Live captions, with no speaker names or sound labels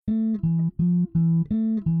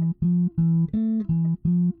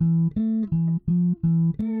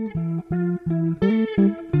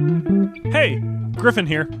Griffin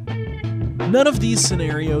here. None of these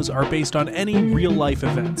scenarios are based on any real-life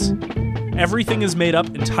events. Everything is made up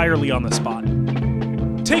entirely on the spot.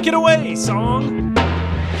 Take it away, song!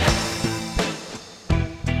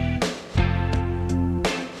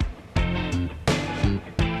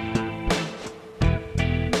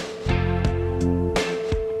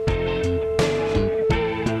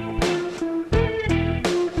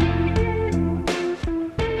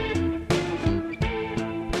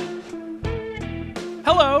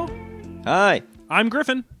 Hello! Hi. I'm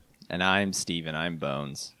Griffin. And I'm Steven. I'm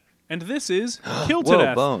Bones. And this is Killed to Whoa,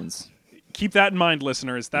 Death. Bones. Keep that in mind,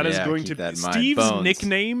 listeners. That is going to be Steve's Bones.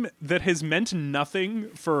 nickname that has meant nothing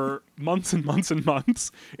for months and months and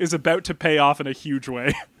months is about to pay off in a huge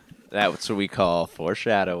way. That's what we call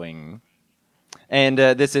foreshadowing. And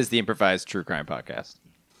this is the Improvised True Crime Podcast.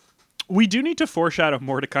 We do need to foreshadow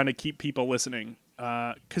more to kind of keep people listening.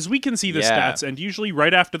 Because we can see the stats, and usually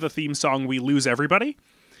right after the theme song, we lose everybody.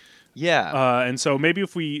 Yeah. And so maybe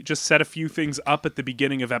if we just set a few things up at the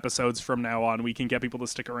beginning of episodes from now on, we can get people to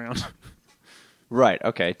stick around. Right.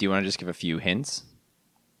 Okay. Do you want to just give a few hints?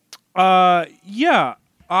 Yeah.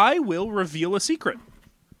 I will reveal a secret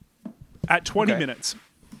at 20 minutes.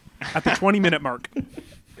 At the 20-minute mark.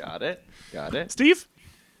 Got it. Steve?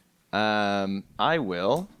 I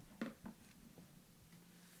will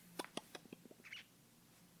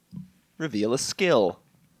reveal a skill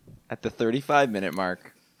at the 35-minute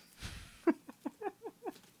mark.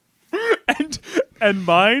 And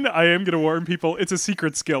mine, I am going to warn people, it's a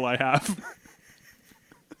secret skill I have.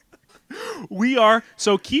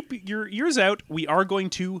 So keep your ears out. We are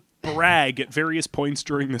going to brag at various points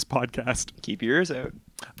during this podcast. Keep your ears out.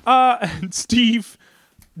 And Steve,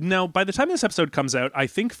 now by the time this episode comes out, I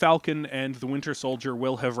think Falcon and the Winter Soldier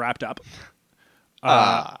will have wrapped up.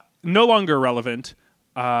 No longer relevant.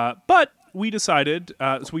 But we decided,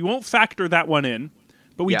 so we won't factor that one in.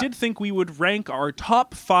 But we did think we would rank our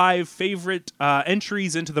top 5 favorite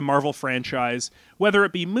entries into the Marvel franchise, whether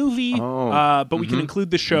it be movie, but we can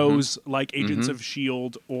include the shows like Agents of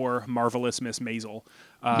S.H.I.E.L.D. or Marvelous Miss Maisel.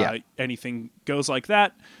 Anything goes like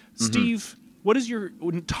that. Steve, what is your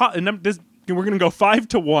top? We're going to go 5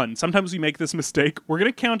 to 1. Sometimes we make this mistake. We're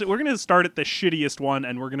going to count it. We're going to start at the shittiest one,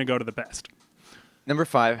 and we're going to go to the best. Number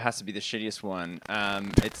 5 has to be the shittiest one.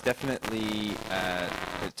 It's definitely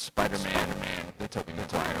it's Spider-Man, the Tobey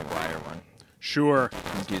Maguire one. Sure.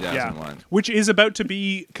 From 2001. Which is about to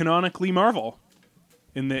be canonically Marvel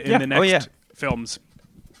in the next films.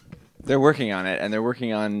 They're working on it, and they're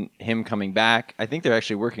working on him coming back. I think they're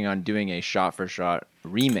actually working on doing a shot-for-shot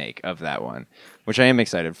remake of that one, which I am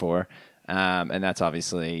excited for. And that's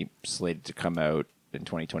obviously slated to come out in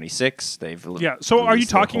 2026. So are you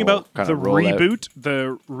talking about the reboot,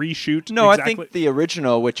 the reshoot? No, exactly? I think the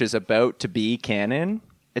original, which is about to be canon,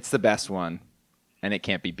 it's the best one, and it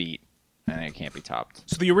can't be beat, and it can't be topped.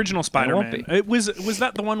 So the original Spider-Man, was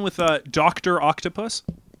that the one with Dr. Octopus?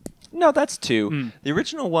 No, that's 2. The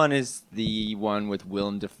original one is the one with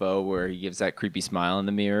Willem Dafoe, where he gives that creepy smile in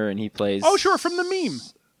the mirror, and he plays... Oh, sure, from the meme.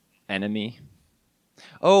 Enemy.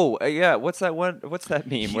 Oh, yeah, what's that one? What's that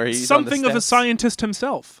meme where he's something on the of a scientist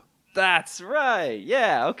himself? That's right.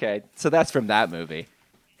 Yeah, okay. So that's from that movie.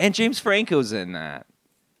 And James Franco's in that.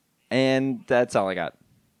 And that's all I got.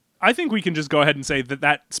 I think we can just go ahead and say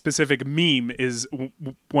that specific meme is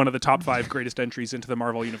one of the top 5 greatest entries into the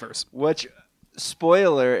Marvel Universe. Which,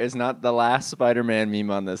 spoiler, is not the last Spider-Man meme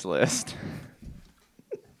on this list.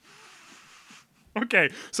 Okay,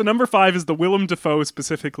 so number 5 is the Willem Dafoe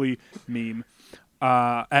specifically meme.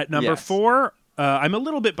 At number 4, I'm a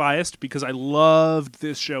little bit biased because I loved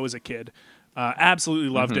this show as a kid. Absolutely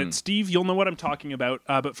loved it. Steve, you'll know what I'm talking about.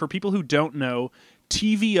 But for people who don't know,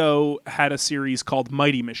 TVO had a series called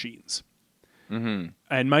Mighty Machines. And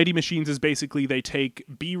Mighty Machines is basically they take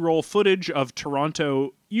B-roll footage of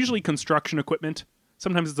Toronto, usually construction equipment.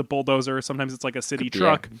 Sometimes it's a bulldozer. Sometimes it's like a city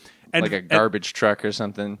truck. And, like a garbage truck or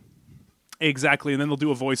something. Exactly, and then they'll do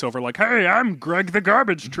a voiceover like, "Hey, I'm Greg the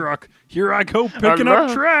garbage truck. Here I go picking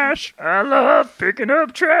up trash. I love picking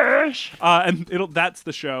up trash." And that's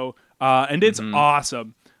the show, and it's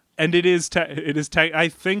awesome. And it is. I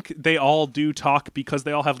think they all do talk because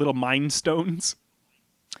they all have little mind stones.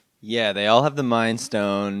 Yeah, they all have the Mind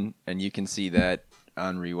Stone, and you can see that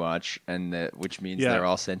on rewatch, which means they're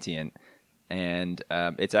all sentient. And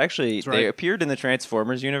it's actually they appeared in the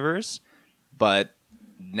Transformers universe, but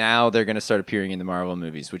now they're going to start appearing in the Marvel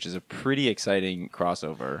movies, which is a pretty exciting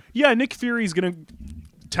crossover. Yeah, Nick Fury's going to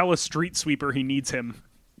tell a street sweeper he needs him.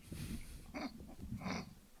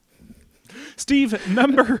 Steve,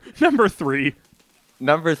 number 3.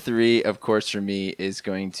 Number 3, of course, for me is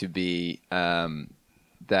going to be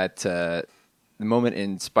that moment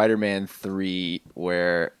in Spider-Man 3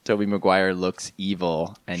 where Tobey Maguire looks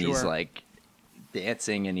evil and he's like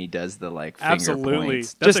dancing and he does the like finger Absolutely.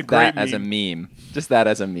 points. That's Just a great that as a meme. Just that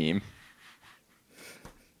as a meme.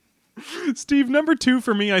 Steve, number 2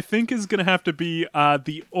 for me, I think, is going to have to be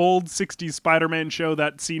the old 60s Spider-Man show,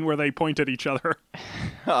 that scene where they point at each other.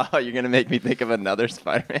 Oh, you're going to make me think of another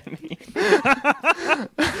Spider-Man meme.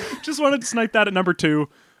 Just wanted to snipe that at number 2.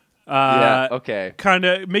 Yeah, okay. Kind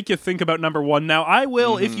of make you think about number 1. Now, I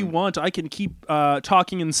will, if you want, I can keep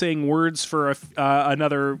talking and saying words for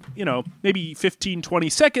another, maybe 15, 20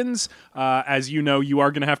 seconds. As you know, you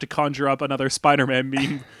are going to have to conjure up another Spider-Man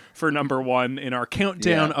meme for number 1 in our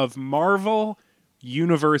countdown of Marvel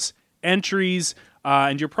Universe entries.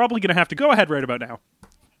 And you're probably going to have to go ahead right about now.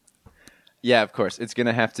 Yeah, of course. It's going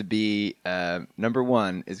to have to be, number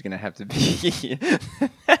 1 is going to have to be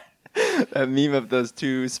a meme of those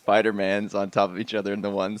two Spider-Mans on top of each other and the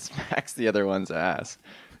one smacks the other one's ass.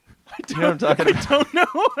 You know what I'm talking about? I don't know.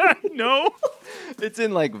 No. It's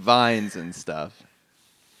in like Vines and stuff.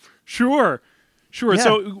 Sure. Yeah.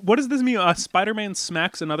 So what does this mean? Spider-Man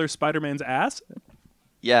smacks another Spider-Man's ass?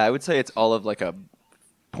 Yeah, I would say it's all of like a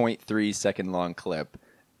 0.3 second long clip.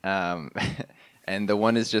 And the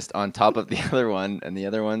one is just on top of the other one, and the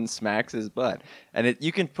other one smacks his butt. And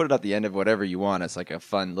you can put it at the end of whatever you want. It's like a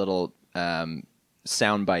fun little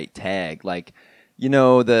soundbite tag. Like,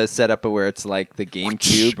 the setup where it's like the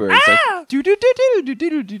GameCube, where it's like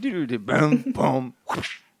boom, boom,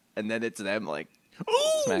 and then it's them like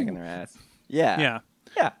smacking their ass. Yeah.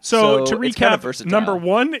 So to it's kind of recap, versatile. number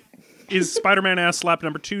 1 is Spider-Man ass slap.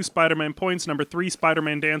 Number 2, Spider-Man points. Number 3,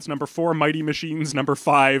 Spider-Man dance. Number 4, Mighty Machines. Number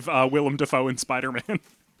 5, Willem Dafoe and Spider-Man.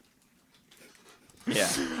 Yeah.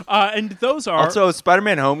 And those are Also,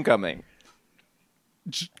 Spider-Man Homecoming.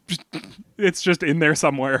 It's just in there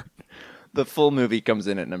somewhere. The full movie comes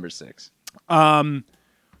in at number 6.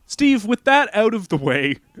 Steve, with that out of the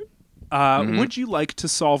way, would you like to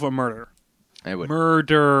solve a murder? I would.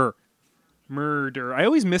 Murder. I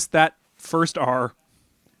always miss that first R.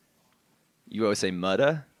 You always say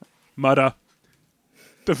Mutta? Mutta.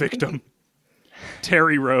 The victim.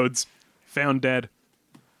 Terry Rhodes. Found dead.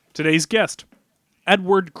 Today's guest,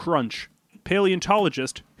 Edward Crunch,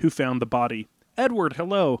 paleontologist who found the body. Edward,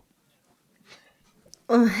 hello.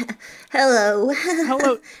 Oh, hello.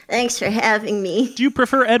 Hello. Thanks for having me. Do you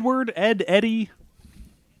prefer Edward, Ed, Eddie?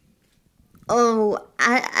 Oh,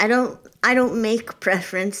 I don't make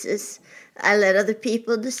preferences. I let other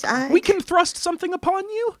people decide. We can thrust something upon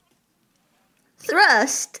you.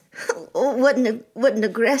 Thrust? What an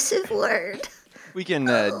aggressive word. We can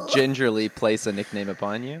gingerly place a nickname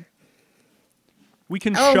upon you. We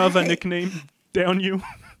can shove a nickname down you.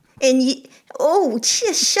 And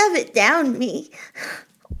just shove it down me.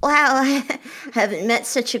 Wow, I haven't met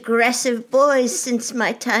such aggressive boys since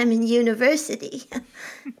my time in university.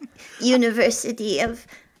 University of...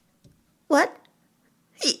 What?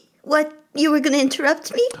 What? You were going to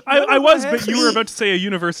interrupt me? I was, but you were about to say a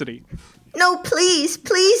university. No, please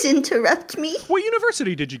interrupt me. What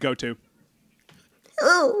university did you go to?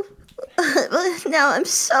 Oh, now I'm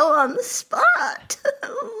so on the spot.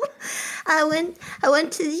 I went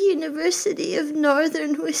to the University of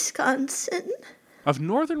Northern Wisconsin. Of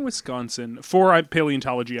Northern Wisconsin. For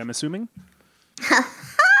paleontology, I'm assuming?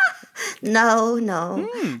 No.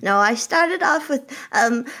 I started off with,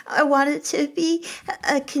 I wanted to be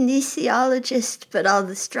a kinesiologist, but all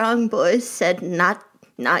the strong boys said, not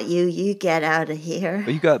you get out of here.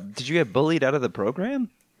 But did you get bullied out of the program?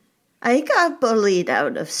 I got bullied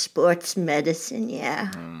out of sports medicine,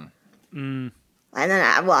 yeah. And then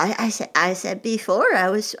I said before I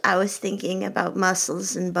was thinking about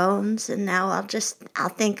muscles and bones, and now I'll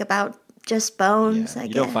think about just bones. I guess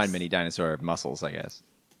you don't find many dinosaur muscles, I guess.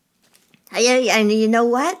 Yeah, and you know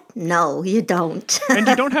what? No, you don't. And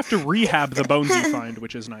you don't have to rehab the bones you find,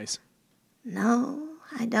 which is nice. No,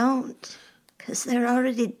 I don't, because they're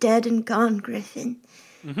already dead and gone, Griffin.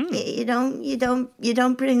 Mm-hmm. You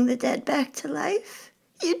don't bring the dead back to life.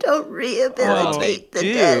 You don't rehabilitate the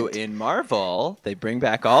dead. They do in Marvel. They bring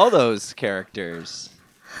back all those characters.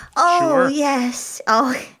 Oh, Sure. yes.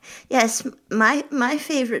 Oh, yes. My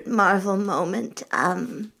favorite Marvel moment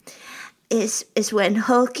is when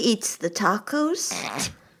Hulk eats the tacos.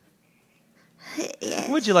 Yes.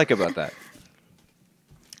 What'd you like about that?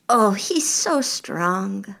 Oh, he's so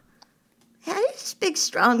strong. Yeah, he's a big,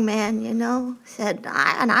 strong man, Said,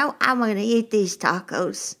 I'm going to eat these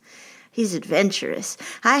tacos. He's adventurous.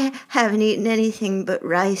 I haven't eaten anything but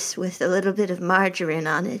rice with a little bit of margarine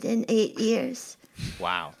on it in 8 years.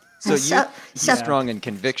 Wow. So you're strong in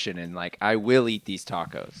conviction and like, I will eat these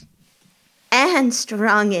tacos. and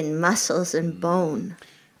strong in muscles and bone.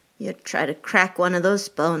 You try to crack one of those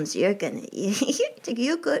bones, you're gonna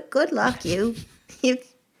you good luck you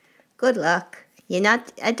good luck. You're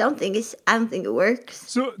not. I don't think it works.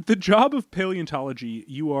 So the job of paleontology,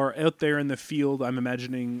 you are out there in the field. I'm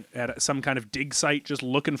imagining at some kind of dig site, just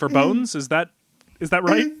looking for bones. Is that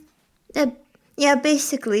right? Yeah,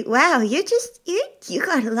 basically. Wow, you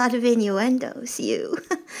got a lot of innuendos. You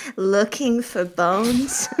looking for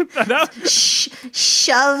bones.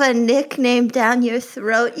 Shove a nickname down your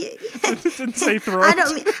throat. Didn't say throat. I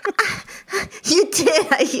don't mean. You did.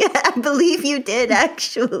 I believe you did.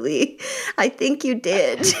 Actually, I think you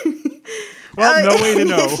did. Well, no way to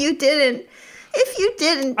know. If you didn't,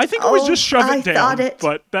 I think it was just shove it down.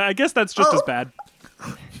 But I guess that's just as bad.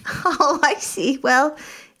 Oh, I see. Well,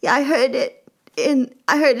 yeah, I heard it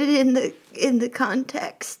in the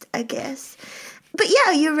context, I guess. But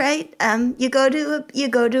yeah, you're right. You go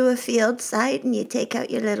to a field site and you take out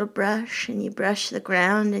your little brush and you brush the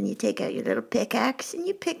ground and you take out your little pickaxe and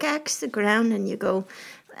you pickaxe the ground and you go,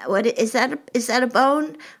 what is that? Is that a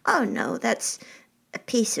bone? Oh no, that's a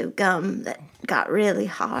piece of gum that got really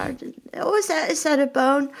hard. Oh, is that a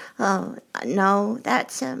bone? Oh no,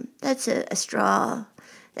 that's a straw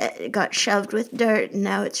that got shoved with dirt, and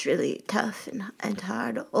now it's really tough and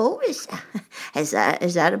hard. Oh, is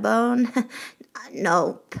that a bone?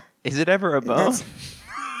 Nope. Is it ever a bone?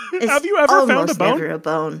 Have you ever found a almost bone? Never a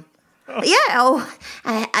bone. Oh.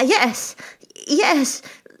 Yeah. Yes.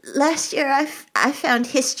 Last year I found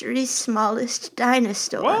history's smallest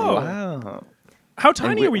dinosaur. Whoa! Wow. How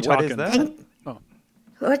tiny are we talking? What is that?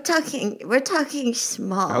 We're talking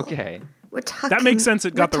small. Okay. We're talking. That makes sense.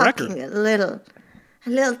 It got the record. A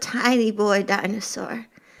little tiny boy dinosaur.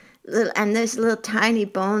 And there's little tiny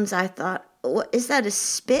bones. I thought, what is that? A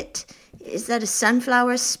spit? Is that a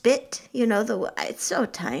sunflower spit? You know, it's so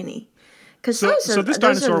tiny. Because this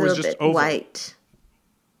dinosaur was just oval. White.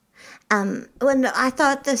 When I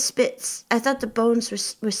thought the bones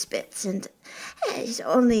were spits, and he's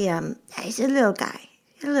only he's a little guy,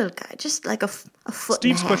 just like a foot.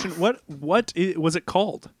 Steve's and a half. question: What was it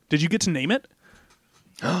called? Did you get to name it?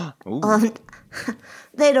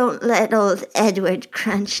 They don't let old Edward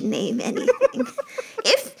Crunch name anything.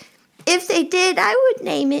 If they did, I would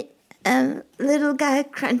name it Little Guy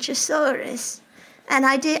Crunchosaurus. And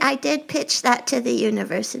I did pitch that to the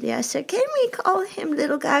university. I said, can we call him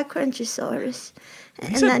Little Guy Crunchosaurus?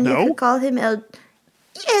 And then no? you could call him Yeah,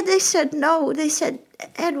 they said no. They said,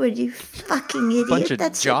 Edward, you fucking idiot. Bunch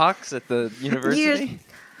of jocks at the university?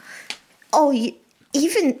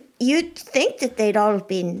 You'd think that they'd all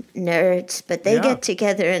been nerds, but they get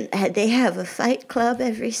together and they have a fight club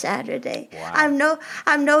every Saturday. Wow.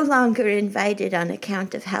 I'm no longer invited on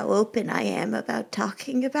account of how open I am about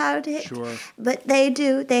talking about it. Sure. But they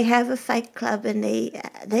do. They have a fight club and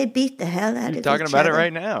they beat the hell out of each other. You're talking about it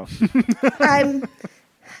right now.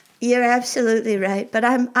 You're absolutely right, but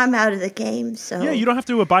I'm out of the game, so... Yeah, you don't have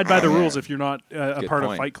to abide by the rules if you're not a part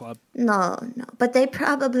of Fight Club. No, but they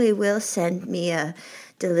probably will send me a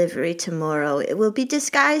delivery tomorrow. It will be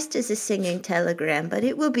disguised as a singing telegram, but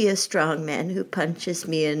it will be a strong man who punches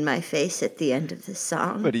me in my face at the end of the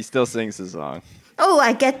song. But he still sings the song. Oh,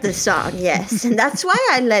 I get the song, yes, and that's why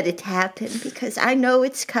I let it happen, because I know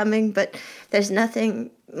it's coming, but there's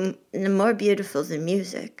nothing more beautiful than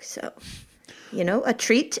music, so... You know, a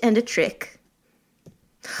treat and a trick.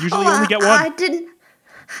 Usually you only get one.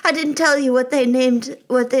 I didn't tell you what they named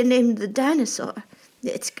the dinosaur.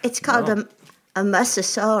 It's called a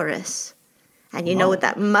Mosasaurus. And you know what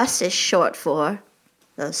that mus is short for?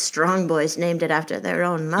 Those strong boys named it after their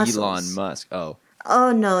own muscles. Elon Musk. Oh.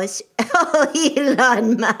 Oh no, it's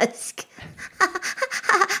Elon Musk.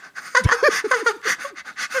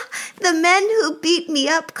 The men who beat me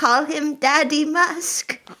up call him Daddy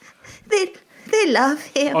Musk. They love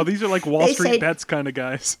him. Oh, these are like Wall Street Bets kind of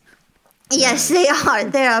guys. Yes, they are.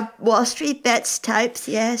 They are Wall Street Bets types.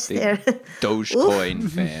 Yes, they're Dogecoin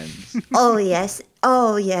fans. Oh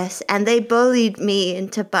yes, and they bullied me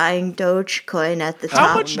into buying Dogecoin at the time.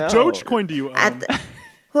 How much Dogecoin do you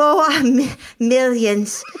own?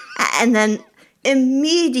 Millions, and then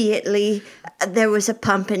immediately there was a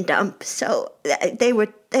pump and dump. So they were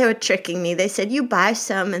tricking me. They said, "You buy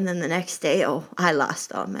some," and then the next day, I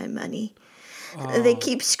lost all my money. Oh. They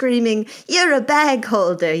keep screaming, "You're a bag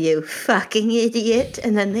holder, you fucking idiot!"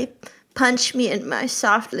 And then they punch me in my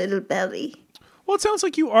soft little belly. Well, it sounds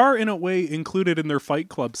like you are, in a way, included in their fight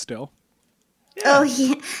club still. Yeah. Oh,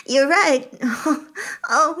 yeah, you're right.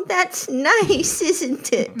 Oh, that's nice,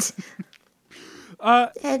 isn't it?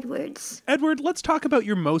 Edward, let's talk about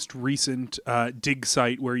your most recent dig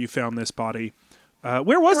site where you found this body.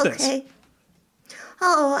 Where was this?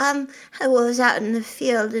 Oh, I was out in the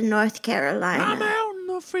field in North Carolina. I'm out in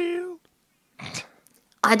the field.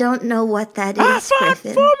 I don't know what that is, I fight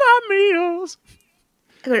Griffin. for my meals.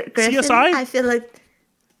 Griffin, CSI? I feel like,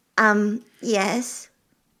 yes.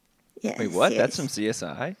 Yes. Wait, what? Yes. That's from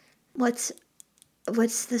CSI? What's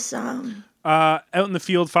the song? Out in the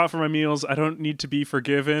field, fought for my meals. I don't need to be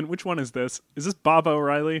forgiven. Which one is this? Is this Bob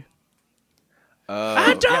O'Reilly?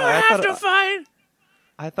 I don't have to fight.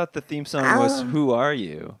 I thought the theme song was "Who Are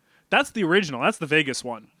You?" That's the original. That's the Vegas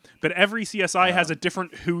one. But every CSI has a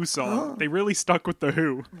different Who song. They really stuck with the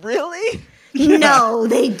Who. Really? No,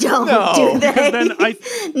 they don't do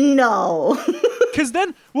that. No.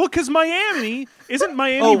 Because Miami isn't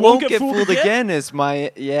Miami. Oh, won't get fooled again. Is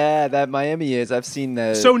that Miami is? I've seen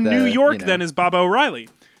the. So New York then is Bob O'Reilly,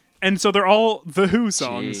 and so they're all the Who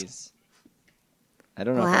songs. Jeez. I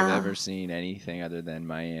don't know if I've ever seen anything other than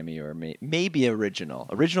Miami or maybe original.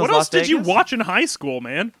 Original. What else did you watch in high school,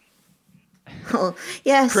 man? Oh,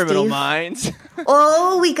 yeah, Criminal Steve. Minds.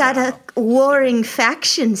 Oh, we got warring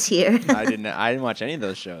factions here. I didn't watch any of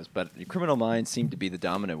those shows, but Criminal Minds seemed to be the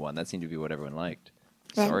dominant one. That seemed to be what everyone liked.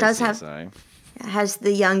 It does has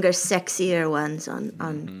the younger, sexier ones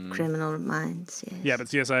on Criminal Minds. Yes. Yeah, but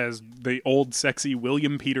CSI has the old, sexy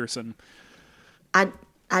William Peterson.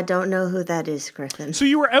 I don't know who that is, Griffin. So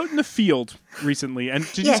you were out in the field recently, and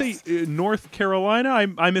did you say North Carolina?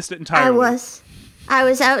 I missed it entirely. I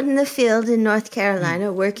was out in the field in North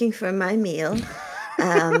Carolina working for my meal.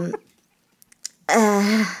 And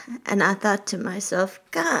I thought to myself,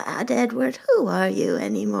 God, Edward, who are you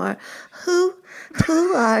anymore? Who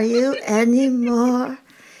are you anymore?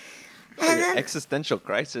 And existential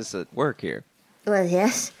crisis at work here. Well,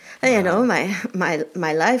 yes. You know, my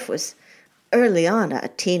life was early on a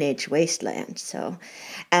teenage wasteland. So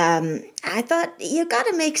I thought, you got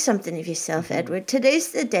to make something of yourself, Edward.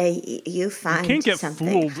 Today's the day you find something. You can't get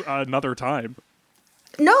fooled another time.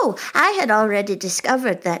 No, I had already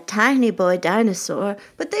discovered that tiny boy dinosaur,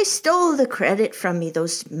 but they stole the credit from me,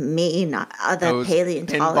 those mean other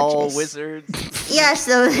paleontologists. Pinball wizards? Yes,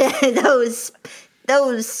 those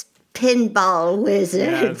pinball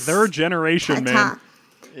wizards. Yeah, their generation, man.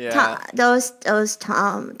 Those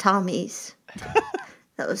Tommies.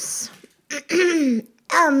 Those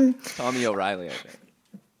Tommy O'Reilly, I think.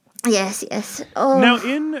 Yes. Oh. Now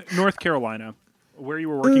in North Carolina, where you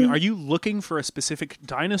were working, are you looking for a specific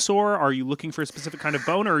dinosaur? Are you looking for a specific kind of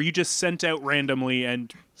bone, or are you just sent out randomly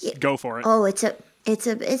and go for it? Oh, it's a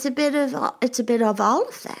bit of all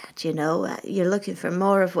of that. You know, you're looking for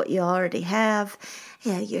more of what you already have.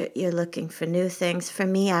 Yeah, you're looking for new things. For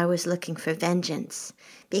me, I was looking for vengeance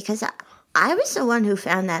because I was the one who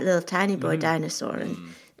found that little tiny boy dinosaur,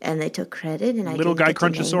 and they took credit, and I little guy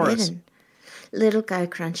Crunchosaurus. Little guy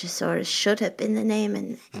Crunchosaurus should have been the name,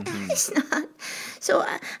 and it's not. So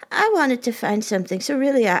I wanted to find something. So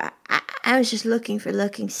really, I was just looking for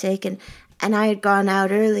looking's sake, and I had gone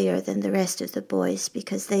out earlier than the rest of the boys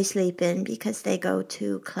because they sleep in, because they go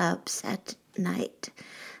to clubs at night,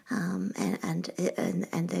 and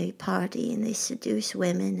they party and they seduce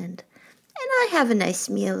women, and I have a nice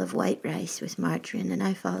meal of white rice with margarine, and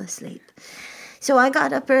I fall asleep. So I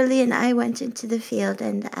got up early and I went into the field,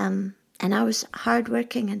 and I was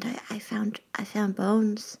hardworking, and I found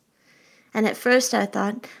bones. And at first I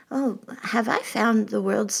thought, oh, have I found the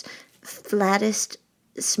world's flattest,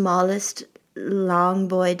 smallest, long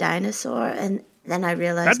boy dinosaur? And then I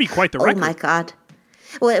realized, that'd be quite the record. Oh my God.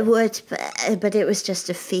 Well, it would, but it was just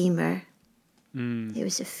a femur. It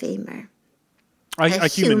was a femur. A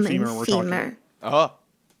human femur, we're talking. Oh.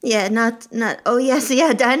 Yeah, not. Oh yes,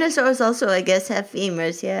 yeah. Dinosaurs also, I guess, have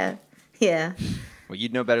femurs. Yeah. Well,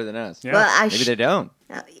 you'd know better than us. Yeah. Well, maybe they don't.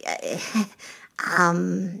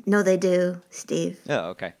 No, they do, Steve. Oh,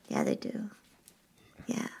 okay. Yeah, they do.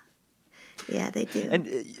 Yeah, they do.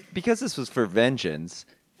 And because this was for vengeance,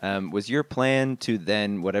 was your plan to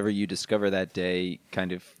then, whatever you discover that day,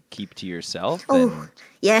 kind of keep to yourself? Oh,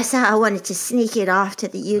 yes, I wanted to sneak it off to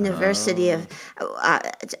the University of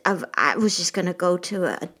I was just going to go to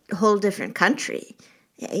a whole different country,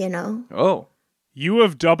 you know. Oh. U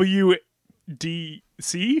of WDC?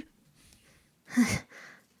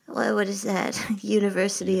 What is that?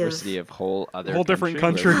 University of whole different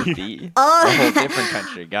country. Oh, a whole different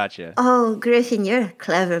country. Gotcha. Oh, Griffin, you're a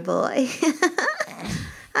clever boy.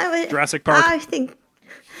 Jurassic Park. I think.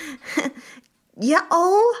 Yeah.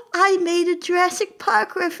 Oh, I made a Jurassic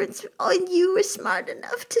Park reference. Oh, and you were smart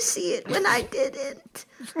enough to see it when I didn't.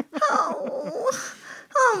 Oh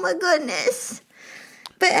my goodness.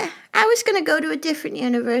 But I was going to go to a different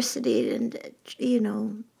university and,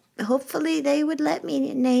 hopefully they would let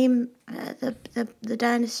me name the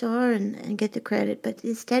dinosaur and get the credit, but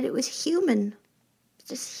instead it was human.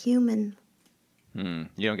 Just human. You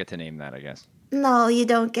don't get to name that, I guess. No, you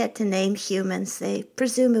don't get to name humans. They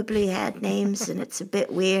presumably had names, and it's a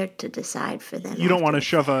bit weird to decide for them. You don't want to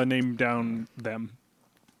shove a name down them.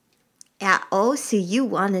 Yeah. Oh, so you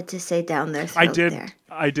wanted to say down their throat.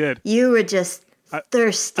 I did. You were just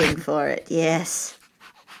thirsting for it. Yes.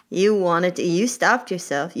 You wanted to. You stopped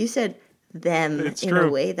yourself. You said them It's in true.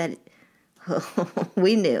 a way that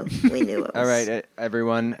we knew. We knew it was. All right,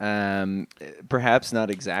 everyone. Perhaps not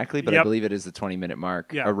exactly, but I believe it is the 20-minute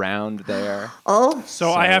mark. Yeah. Around there. Oh.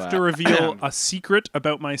 So I have to reveal a secret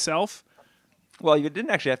about myself. Well, you didn't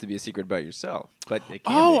actually have to be a secret about yourself, but it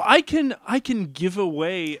can Oh, be. I can give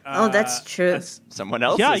away. That's true. Someone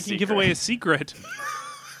else's Yeah, I can secret. give away a secret.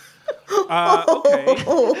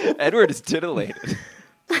 Okay. Edward is titillated.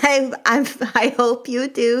 I hope you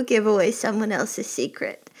do give away someone else's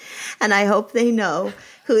secret, and I hope they know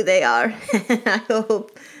who they are. I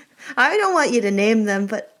don't want you to name them,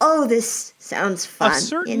 but this sounds fun.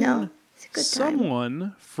 It's a good time.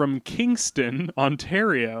 Someone from Kingston,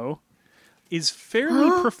 Ontario, is fairly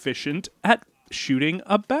proficient at shooting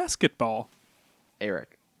a basketball.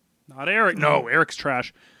 Eric. Not Eric. No, Eric's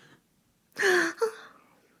trash.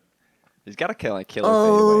 He's got a killer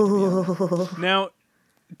fadeaway. Now,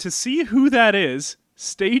 to see who that is,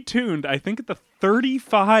 stay tuned. I think at the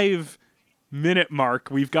 35-minute mark,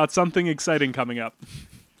 we've got something exciting coming up.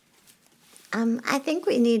 I think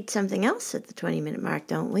we need something else at the 20-minute mark,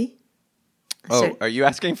 don't we? Are you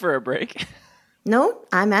asking for a break? No,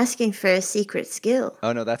 I'm asking for a secret skill.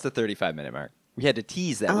 Oh, no, that's the 35-minute mark. We had to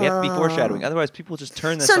tease that. We have to be foreshadowing. Otherwise, people just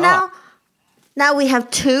turn this So off. now we have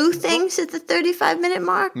two things at the 35-minute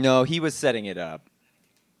mark? No, he was setting it up.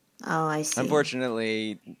 Oh, I see.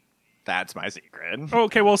 Unfortunately, that's my secret.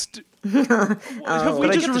 Okay, well, have we But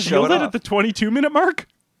I just get to show revealed it it at off. the 22-minute mark?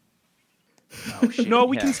 Oh, shit. No,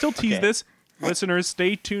 we Yeah. can still tease Okay. this. Listeners,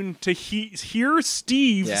 stay tuned to hear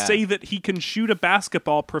Steve say that he can shoot a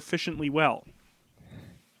basketball proficiently well.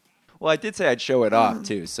 Well, I did say I'd show it off,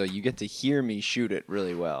 too, so you get to hear me shoot it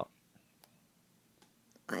really well.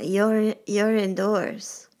 You're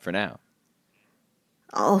indoors. For now.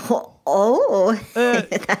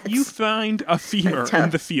 You find a femur in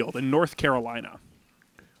the field in North Carolina.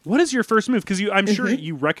 What is your first move? Because I'm sure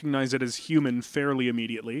you recognize it as human fairly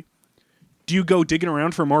immediately. Do you go digging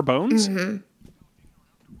around for more bones? Mm-hmm.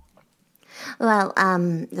 Well,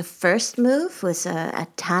 the first move was a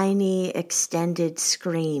tiny extended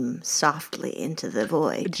scream softly into the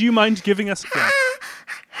void. Do you mind giving us... Yeah.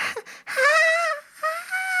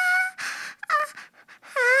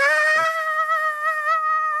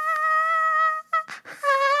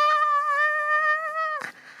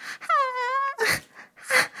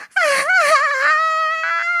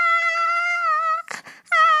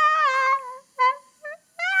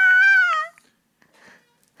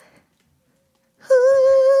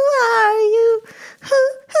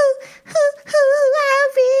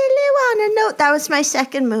 That was my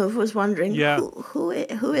second move. Was wondering who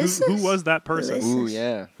is this? Who was that person? Ooh,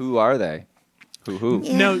 yeah. Who are they? Who?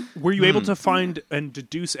 Yeah. Now, were you able to find and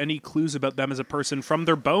deduce any clues about them as a person from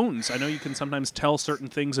their bones? I know you can sometimes tell certain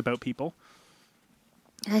things about people.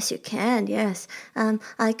 Yes, you can, yes.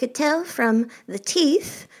 I could tell from the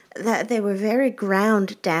teeth that they were very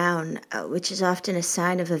ground down, which is often a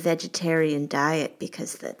sign of a vegetarian diet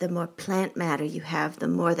because the more plant matter you have, the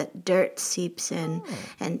more that dirt seeps in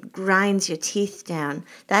and grinds your teeth down.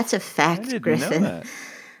 That's a fact, I didn't Griffin. know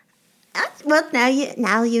that. Well,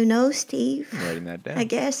 now you know, Steve. I'm writing that down. I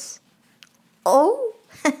guess. Oh.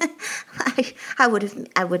 I would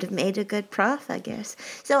have made a good prof, I guess.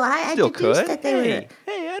 So I Still deduced could. that they were.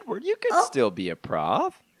 Hey, Edward, you could still be a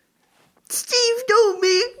prof. Steve, don't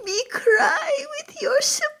make me cry with your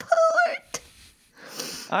support.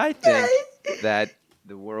 I think that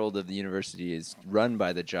the world of the university is run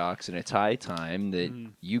by the jocks, and it's high time that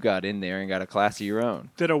you got in there and got a class of your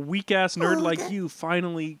own. That a weak-ass nerd like you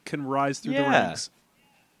finally can rise through the ranks.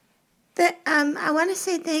 I want to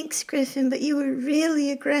say thanks, Griffin, but you were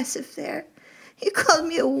really aggressive there. You called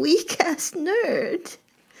me a weak-ass nerd.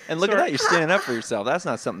 And look at that, you're standing up for yourself. That's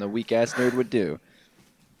not something a weak-ass nerd would do.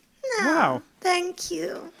 No, Wow. Thank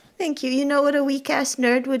you. Thank you. You know what a weak-ass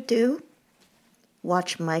nerd would do?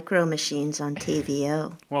 Watch Micro Machines on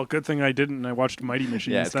TVO. Well, good thing I didn't. I watched Mighty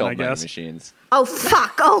Machines Yeah, it's then, called I guess. Mighty Machines. Oh,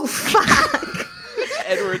 fuck. Oh, fuck.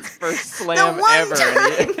 Edward's first slam The one ever. time.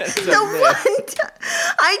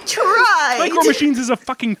 I tried. Micro Machines is a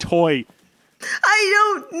fucking toy. I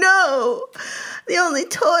don't know. The only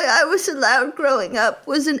toy I was allowed growing up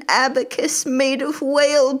was an abacus made of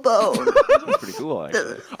whalebone. That's pretty cool,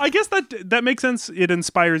 actually. I guess that makes sense. It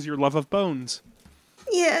inspires your love of bones.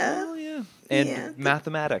 Yeah. Oh, yeah. And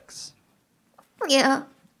mathematics. Yeah.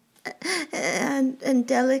 And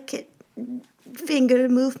delicate finger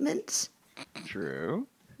movements. True.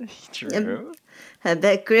 True. I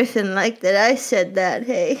bet Griffin liked that I said that,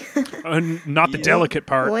 hey. Not the delicate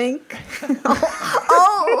part. Wink. Oh,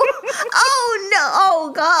 no.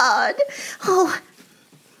 Oh, God. Oh,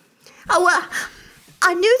 well,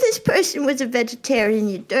 I knew this person was a vegetarian,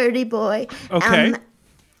 you dirty boy. Okay.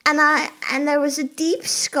 And there was a deep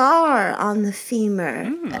scar on the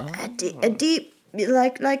femur. A deep,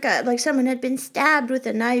 like someone had been stabbed with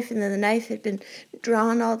a knife, and then the knife had been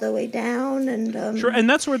drawn all the way down. And sure, and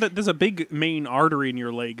that's where there's a big main artery in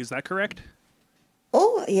your leg. Is that correct?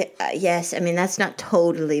 Oh, yeah, yes. I mean, that's not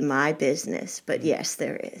totally my business, but yes,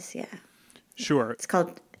 there is. Yeah. Sure. It's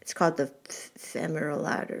called the femoral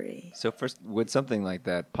artery. So first, would something like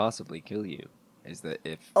that possibly kill you? Is that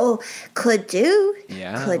if? Oh, could do.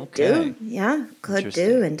 Yeah. Could do. Yeah, could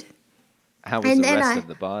do. And how was the rest of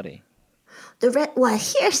the body? Well,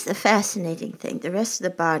 here's the fascinating thing. The rest of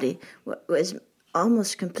the body was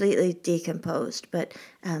almost completely decomposed, but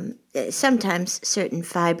sometimes certain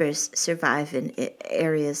fibers survive in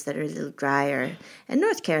areas that are a little drier. And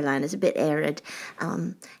North Carolina is a bit arid,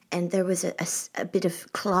 and there was a bit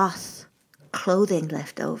of clothing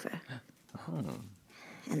left over. Oh.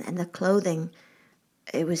 And the clothing,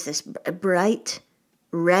 it was this bright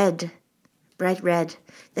red,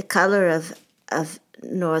 the color of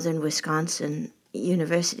northern Wisconsin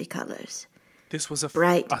university colors. This was a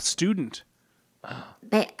student.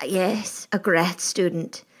 Yes, a grad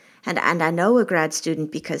student. And I know a grad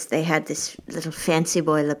student because they had this little fancy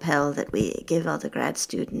boy lapel that we give all the grad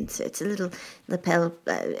students. It's a little lapel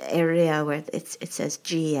area where it says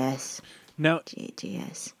GS. Now,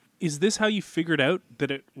 GS. Is this how you figured out that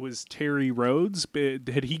it was Terry Rhodes?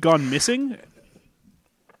 Had he gone missing?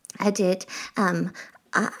 I did.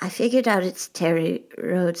 I figured out it's Terry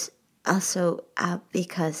Rhodes also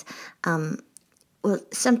because,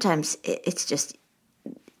 sometimes it's just,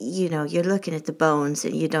 you're looking at the bones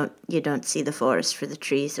and you don't see the forest for the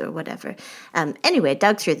trees or whatever. Anyway,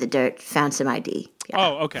 dug through the dirt, found some ID. Yeah.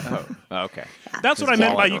 Oh, okay. Okay. That's what I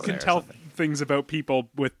meant by you can tell things about people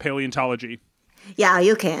with paleontology. Yeah,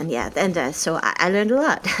 you can. Yeah, and so I learned a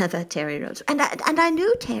lot about Terry Rhodes, and I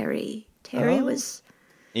knew Terry. Terry was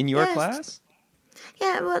in your class.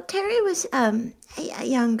 Yeah, well, Terry was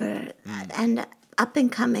younger and up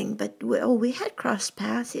and coming, but we had crossed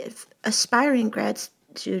paths. Aspiring grad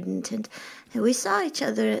student, and we saw each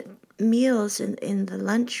other at meals in the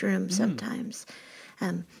lunchroom sometimes.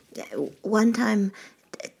 One time,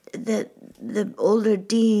 the older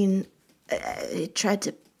dean tried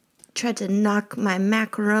to knock my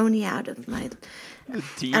macaroni out of my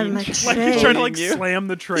tray. Like he's trying to slam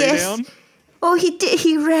the tray down? Oh, he did.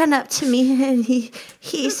 He ran up to me and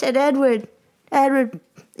he said, Edward,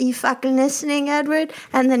 you fucking listening, Edward?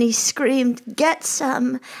 And then he screamed, get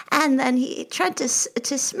some. And then he tried to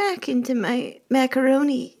smack into my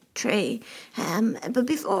macaroni tray. But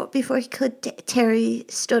before he could, Terry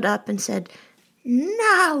stood up and said,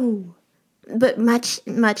 no. But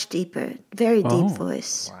much deeper, very deep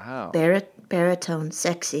voice. Wow. Baritone,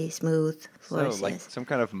 sexy, smooth voice. So, like some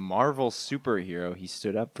kind of Marvel superhero, he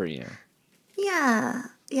stood up for you.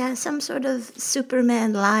 Yeah, some sort of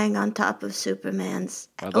Superman lying on top of Superman's.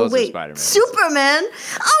 Well, those are Spider-Man. Superman?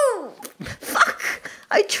 Oh, fuck!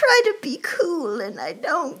 I try to be cool and I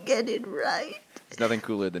don't get it right. There's nothing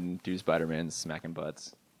cooler than two Spider-Mans smacking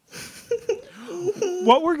butts.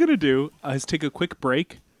 What we're gonna do is take a quick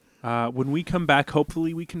break. When we come back,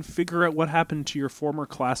 hopefully we can figure out what happened to your former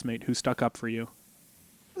classmate who stuck up for you.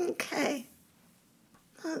 Okay,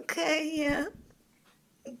 yeah.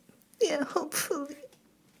 Yeah, hopefully.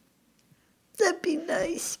 That'd be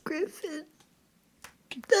nice, Griffin.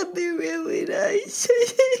 That'd be really nice.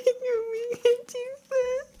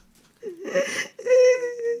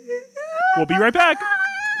 We'll be right back.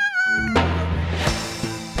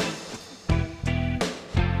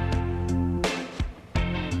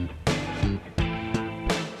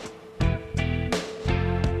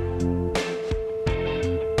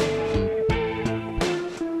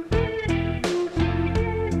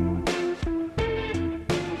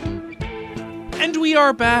 We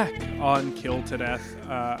are back on Kill to Death.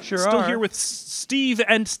 Still here with Steve.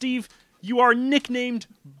 And Steve, you are nicknamed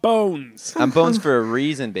Bones. I'm Bones for a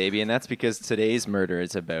reason, baby, and that's because today's murder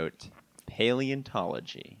is about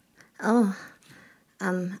paleontology. Oh,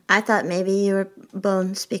 I thought maybe you were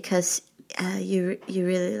Bones because you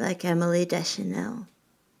really like Emily Deschanel.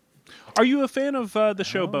 Are you a fan of the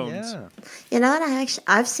show Bones? Yeah. You know what?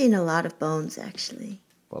 I've seen a lot of Bones, actually.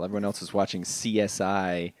 While everyone else was watching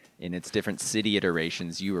CSI in its different city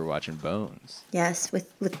iterations, you were watching Bones. Yes, with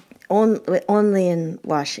only in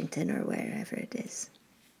Washington or wherever it is.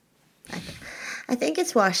 I think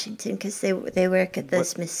it's Washington because they work at the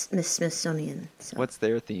Smithsonian. So. What's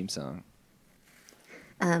their theme song?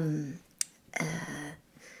 Who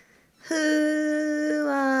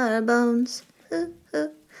are bones? Who,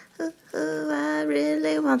 I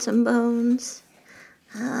really want some bones.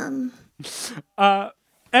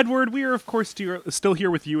 Edward, we are, of course, still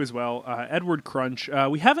here with you as well. Edward Crunch.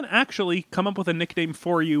 We haven't actually come up with a nickname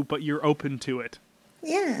for you, but you're open to it.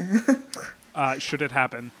 Yeah. Should it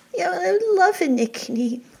happen. Yeah, well, I would love a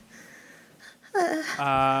nickname.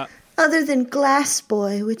 Other than Glass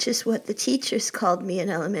Boy, which is what the teachers called me in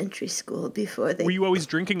elementary school before they... Were you always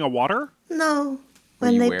drinking a water? No. Were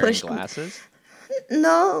you wearing glasses?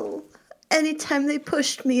 No. Anytime they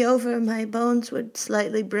pushed me over, my bones would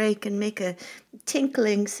slightly break and make a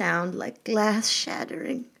tinkling sound like glass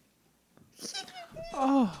shattering.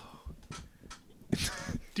 Oh.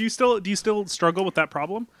 Do you still struggle with that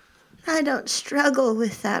problem? I don't struggle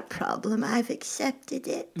with that problem. I've accepted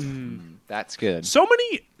it. That's good. So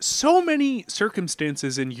many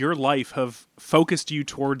circumstances in your life have focused you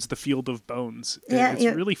towards the field of bones. Yeah, it's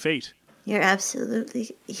really fate. You're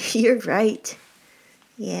right.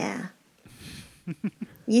 Yeah.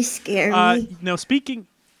 You scare me. Now speaking...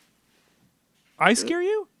 I scare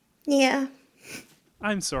you? Yeah.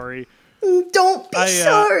 I'm sorry. Don't be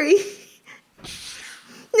sorry.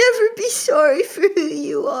 Never be sorry for who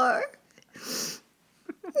you are.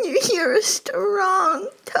 You're a strong,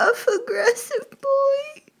 tough, aggressive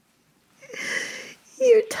boy.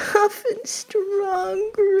 You're tough and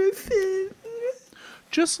strong, Griffin.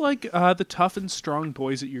 Just like the tough and strong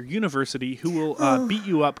boys at your university who will beat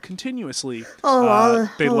you up continuously.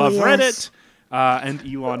 They love yes. Reddit and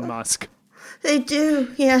Elon Musk. They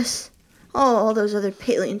do, yes. Oh, all those other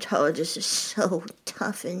paleontologists are so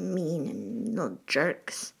tough and mean and little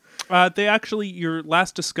jerks. Your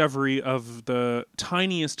last discovery of the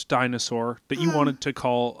tiniest dinosaur that you wanted to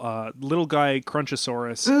call little guy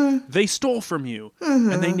Crunchosaurus, they stole from you,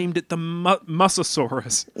 and they named it the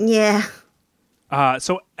Musosaurus. Yeah.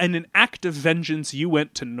 So, in an act of vengeance, you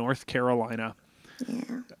went to North Carolina.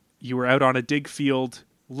 Yeah. You were out on a dig field,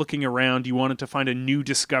 looking around. You wanted to find a new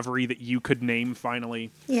discovery that you could name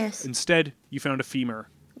finally. Yes. Instead, you found a femur.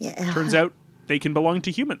 Yeah. Turns out they can belong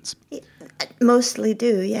to humans. Mostly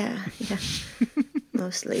do, yeah.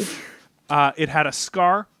 Mostly. It had a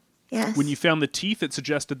scar. Yes. When you found the teeth, it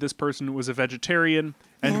suggested this person was a vegetarian.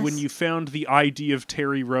 And Yes. when you found the ID of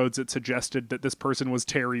Terry Rhodes, it suggested that this person was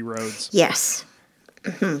Terry Rhodes. Yes.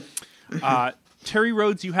 Terry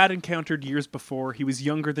Rhodes you had encountered years before. He was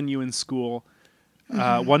younger than you in school.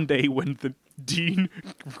 One day when the dean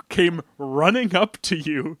came running up to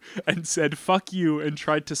you and said, "Fuck you," and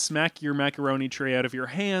tried to smack your macaroni tray out of your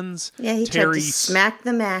hands. Yeah, he tried to smack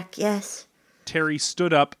the Mac, yes. Terry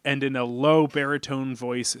stood up and in a low baritone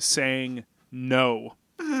voice sang no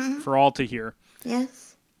for all to hear.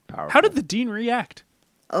 Yes. Powerful. How did the dean react?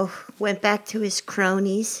 Oh, went back to his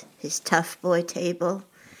cronies, his tough boy table.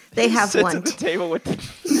 They have sits one. at the table with the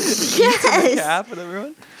Yes. cap and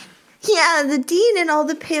everyone? Yeah, the dean and all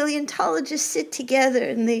the paleontologists sit together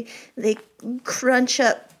and they crunch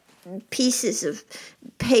up pieces of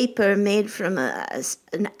paper made from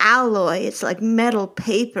an alloy. It's like metal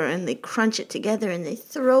paper, and they crunch it together and they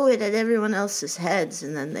throw it at everyone else's heads,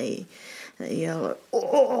 and then they yell,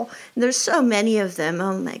 "Oh!" There's so many of them.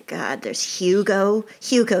 Oh my God! There's Hugo.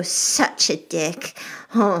 Hugo's such a dick.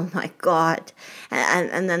 Oh my God!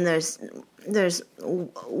 And then there's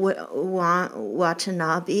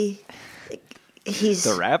Watanabe. He's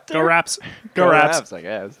The Raptor? Go Raps. Go Raps, I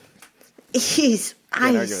guess.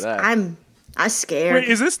 I'm scared. Wait,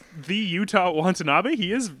 is this the Utah Watanabe?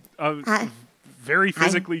 He is a very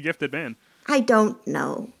physically gifted man. I don't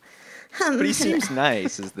know. But he seems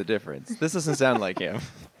nice is the difference. This doesn't sound like him.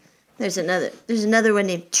 There's another one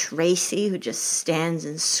named Tracy who just stands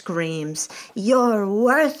and screams, "You're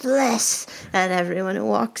worthless!" at everyone who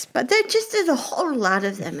walks. But there's a whole lot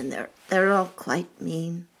of them, and they're all quite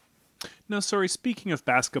mean. No, sorry. Speaking of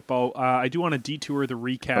basketball, I do want to detour the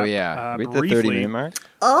recap. Oh yeah, read the briefly. 30-minute mark.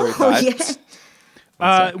 Oh 35?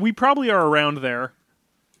 yeah. We probably are around there,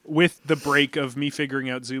 with the break of me figuring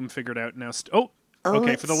out Zoom figured out now.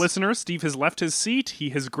 Okay, for the listeners, Steve has left his seat.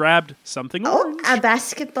 He has grabbed something orange. A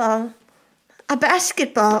basketball.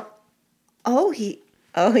 Oh, he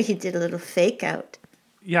did a little fake out.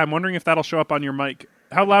 Yeah, I'm wondering if that'll show up on your mic.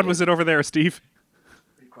 How loud was it over there, Steve?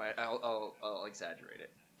 Pretty quiet. I'll exaggerate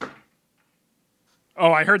it.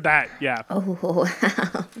 Oh, I heard that. Yeah. Oh,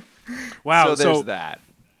 wow. Wow. So there's that.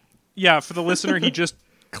 Yeah, for the listener, he just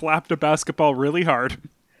clapped a basketball really hard.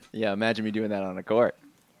 Yeah, imagine me doing that on a court.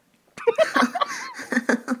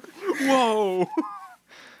 Whoa.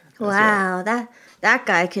 Wow, that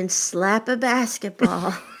guy can slap a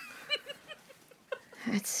basketball.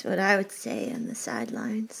 That's what I would say on the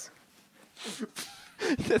sidelines.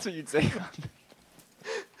 That's what you'd say on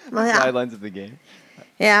Well, the sidelines of the game.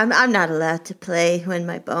 Yeah, I'm not allowed to play when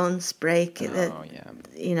my bones break. Oh,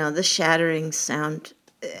 yeah. The shattering sound.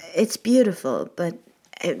 It's beautiful, but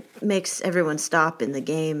it makes everyone stop in the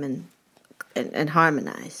game and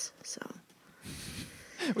harmonize. So.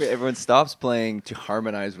 Wait, everyone stops playing to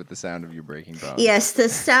harmonize with the sound of your breaking bones. Yes, the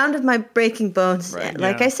sound of my breaking bones. Right.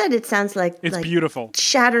 Like I said, it sounds like It's beautiful.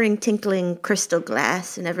 Shattering, tinkling crystal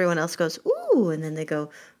glass, and everyone else goes ooh, and then they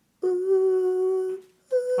go ooh.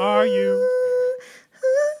 Are you? Ooh,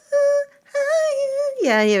 are you?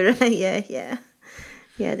 Yeah, you're right. Yeah.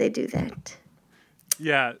 They do that.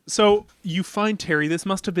 Yeah. So you find Terry. This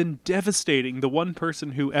must have been devastating. The one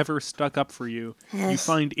person who ever stuck up for you. Yes. You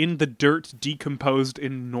find in the dirt, decomposed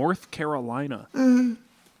in North Carolina.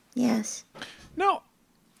 Yes. Now,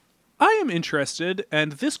 I am interested,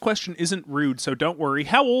 and this question isn't rude, so don't worry.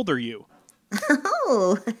 How old are you?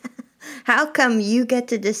 Oh, how come you get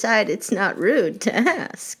to decide it's not rude to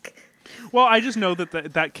ask? Well, I just know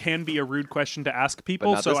that can be a rude question to ask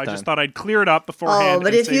people, not so this I time. just thought I'd clear it up beforehand. Oh,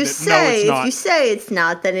 but and if you say that, no, it's not. it's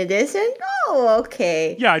not, then it isn't. Oh,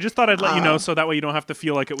 okay. Yeah, I just thought I'd let you know, so that way you don't have to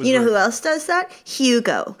feel like it was. You know rude. who else does that?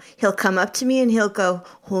 Hugo. He'll come up to me and he'll go,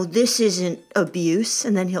 "Oh, this isn't abuse,"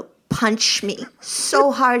 and then he'll punch me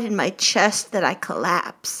so hard in my chest that I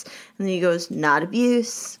collapse. And then he goes, "Not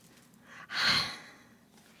abuse."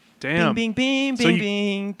 Damn. Bing, bing, So bing, you-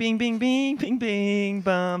 bing, bing, bing, bing, bing,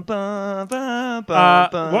 bum, bum, bum,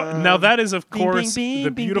 bum, Now that is, of Bing, course, bing,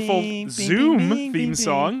 the bing, beautiful bing, Zoom bing, bing, theme bing,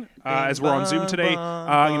 song. As we're on Zoom today,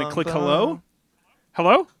 I'm going to click bum, hello.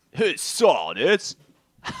 Hello? Hey, Sonnets.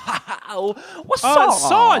 What's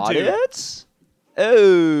Sonnets? Oh,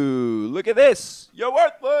 look at this. You're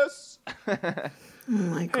worthless. Oh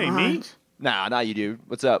my God. Hey, me? Nah, not you, dude.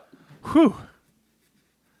 What's up? Whew.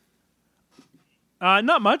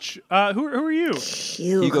 Not much. Who are you?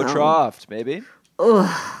 Hugo Troft, baby.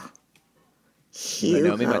 Oh, You Hugo.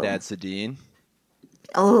 know me, my dad's Sadine.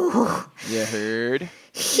 Oh, You heard?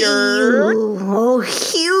 Oh,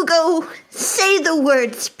 Hugo. Say the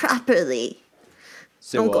words properly.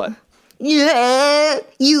 Say what? Yeah,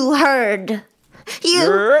 you heard.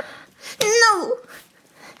 Yerp. No.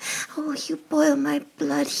 Oh, you boil my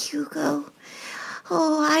blood, Hugo.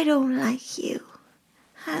 Oh, I don't like you.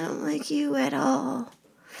 I don't like you at all.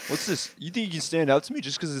 What's this? You think you can stand up to me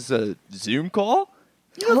just because it's a Zoom call?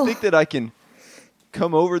 You don't think that I can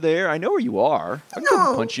come over there? I know where you are. I can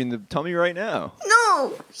come punch you in the tummy right now.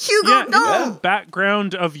 No, Hugo, Yeah, no. in the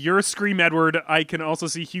background of your Scream Edward, I can also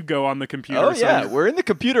see Hugo on the computer. Oh, so yeah. We're in the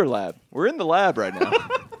computer lab. We're in the lab right now.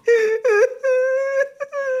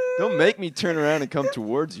 Don't make me turn around and come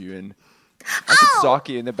towards you, and I could sock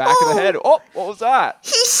you in the back of the head. Oh, what was that?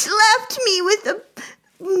 He slapped me with a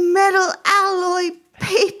metal alloy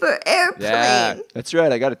paper airplane. Yeah, that's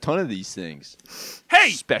right. I got a ton of these things.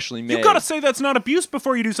 Hey, Specially made. you gotta say that's not abuse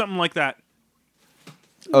before you do something like that.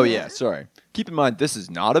 Oh, yeah, sorry. Keep in mind, this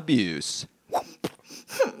is not abuse.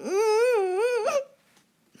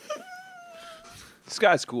 This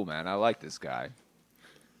guy's cool, man. I like this guy.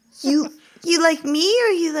 You like me or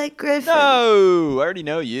you like Griffin? No, I already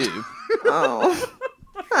know you. Oh.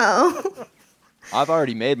 I've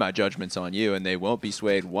already made my judgments on you, and they won't be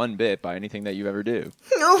swayed one bit by anything that you ever do.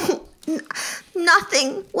 No.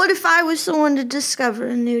 Nothing. What if I was the one to discover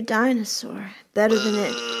a new dinosaur? Better than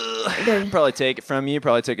it. Probably take it from you.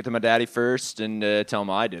 Probably take it to my daddy first and tell him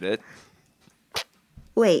I did it.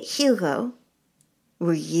 Wait, Hugo.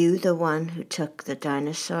 Were you the one who took the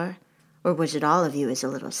dinosaur? Or was it all of you as a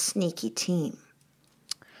little sneaky team?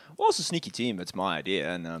 Well, it's a sneaky team. It's my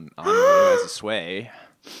idea, and I'm the one who has a sway.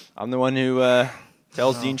 I'm the one who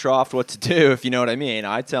tells Dean Troft what to do, if you know what I mean.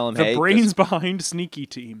 I tell him, The hey, brains behind Sneaky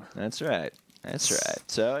Team. That's right. That's right.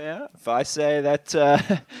 So, yeah, if I say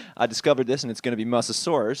that I discovered this and it's going to be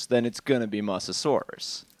Mosasaurus, then it's going to be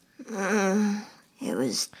Mosasaurus. It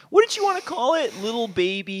was... What did you want to call it? Little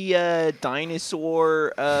baby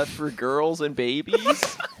dinosaur for girls and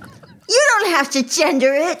babies? You don't have to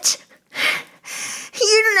gender it.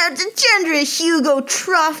 You don't have to gender it, Hugo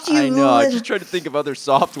Troft. I know. I just tried to think of other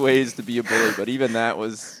soft ways to be a bully, but even that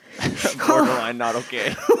was borderline not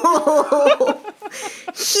okay.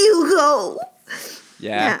 Hugo.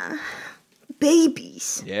 Yeah.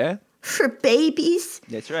 Babies. Yeah? For babies?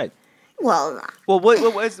 That's right. Well, what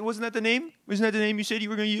wasn't that the name? Wasn't that the name you said you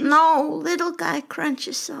were going to use? no, little guy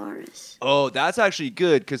Crunchosaurus. Oh, that's actually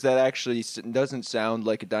good because that actually doesn't sound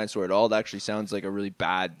like a dinosaur at all. It actually sounds like a really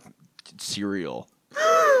bad cereal.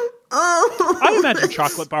 Oh. I imagine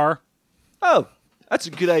chocolate bar. Oh, that's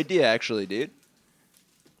a good idea, actually, dude.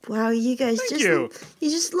 Wow, you guys you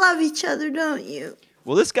just love each other, don't you?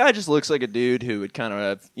 Well, this guy just looks like a dude who would kind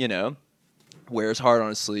of, wear his heart on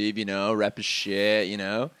his sleeve, rep his shit,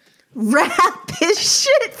 Rap his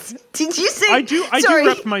shit. Did you say? I do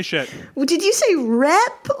rep my shit. Did you say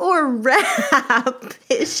rep or rap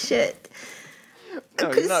his shit?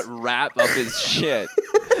 No, he's not rap up his shit.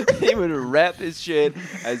 He would rep his shit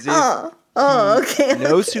as if okay. he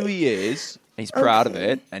knows who he is. And he's proud of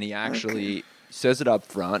it, and he actually says it up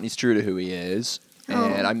front. And he's true to who he is.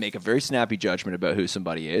 And I make a very snappy judgment about who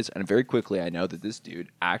somebody is, and very quickly I know that this dude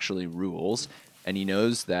actually rules, and he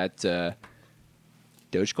knows that.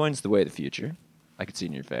 Dogecoin's the way of the future. I can see it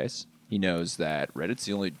in your face. He knows that Reddit's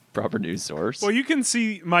the only proper news source. Well, you can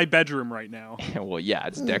see my bedroom right now. Well, yeah,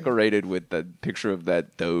 it's decorated with the picture of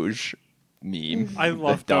that Doge meme. I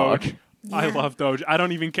love dog. Doge. Yeah. I love Doge. I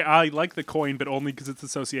don't even care. I like the coin, but only because it's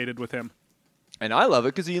associated with him. And I love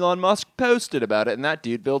it because Elon Musk posted about it, and that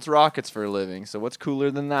dude builds rockets for a living. So what's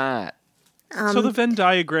cooler than that? So the Venn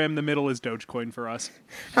diagram, the middle is Dogecoin for us.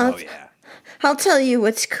 Oh, yeah. I'll tell you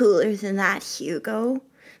what's cooler than that, Hugo.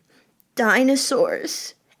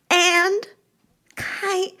 Dinosaurs and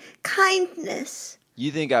kindness.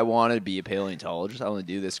 You think I want to be a paleontologist? I want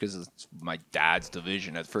to do this because it's my dad's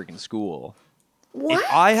division at freaking school. What?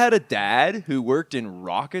 If I had a dad who worked in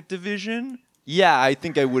rocket division, yeah, I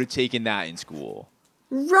think I would have taken that in school.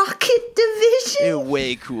 Rocket division?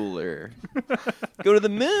 Way cooler. Go to the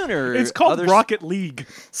moon or it's called Rocket League.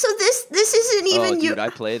 So this isn't even dude, I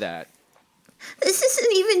play that. This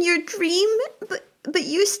isn't even your dream, but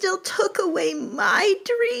you still took away my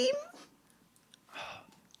dream?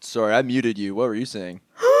 Sorry, I muted you. What were you saying?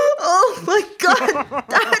 Oh my god,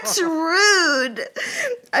 that's rude.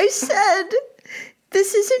 I said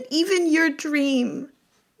this isn't even your dream.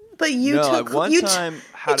 But you took one time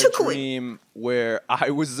had a dream where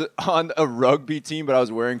I was on a rugby team, but I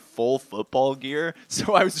was wearing full football gear,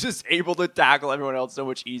 so I was just able to tackle everyone else so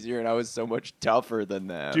much easier, and I was so much tougher than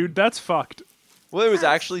them. Dude, that's fucked. Well, it was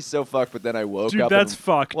actually so fucked, but then I woke up. Dude, that's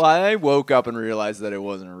fucked. Well, I woke up and realized that it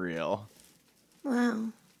wasn't real. Wow.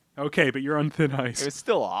 Okay, but you're on thin ice. It was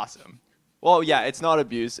still awesome. Well, yeah, it's not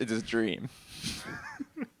abuse; it's a dream.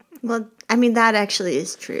 Well, I mean that actually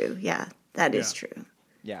is true. Yeah, that is true.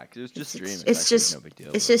 Yeah, because it was just dreaming. It's just no big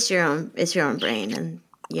deal. It's just your own brain, and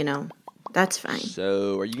that's fine.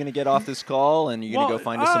 So, are you gonna get off this call and you're gonna go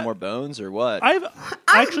find us some more bones or what? I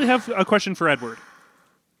actually have a question for Edward.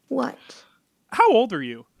 What? How old are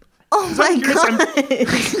you? Oh my god!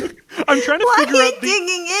 I'm trying to Why figure are out you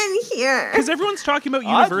digging in here? Because everyone's talking about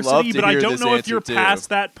university, but I don't know if you're too. past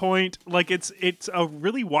that point. Like it's a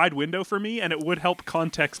really wide window for me, and it would help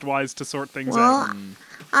context-wise to sort things out.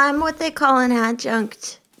 I'm what they call an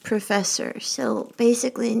adjunct professor. So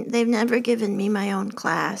basically, they've never given me my own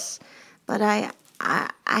class, but I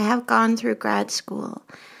have gone through grad school.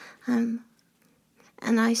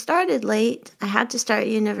 And I started late. I had to start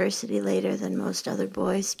university later than most other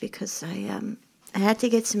boys because I had to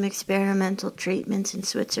get some experimental treatments in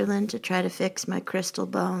Switzerland to try to fix my crystal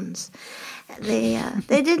bones. They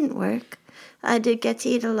didn't work. I did get to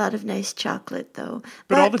eat a lot of nice chocolate, though.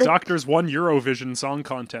 But all the doctors won Eurovision Song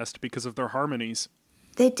Contest because of their harmonies.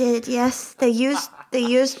 They did, yes. They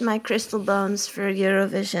used my crystal bones for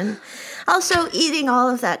Eurovision. Also, eating all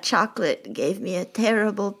of that chocolate gave me a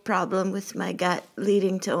terrible problem with my gut,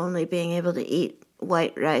 leading to only being able to eat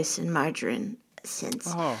white rice and margarine since.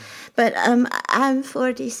 Oh. But I'm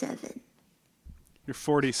 47. You're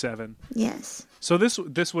 47. Yes. So this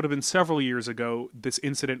would have been several years ago. This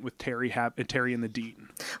incident with Terry and the Dean.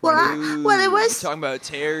 Well, it was. You're talking about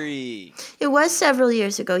Terry. It was several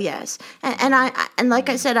years ago, yes. And like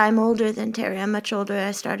I said, I'm older than Terry. I'm much older.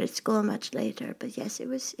 I started school much later. But yes, it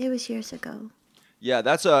was years ago. Yeah,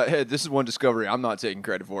 that's this is one discovery I'm not taking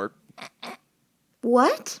credit for.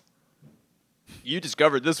 What? You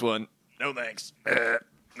discovered this one. No thanks.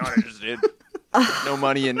 Not interested. No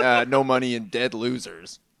money in dead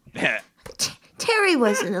losers. Terry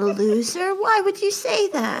wasn't a loser. Why would you say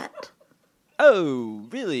that? Oh,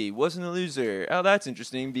 really? Wasn't a loser. Oh, that's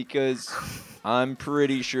interesting because I'm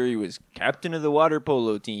pretty sure he was captain of the water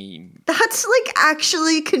polo team. That's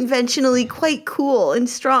actually conventionally quite cool and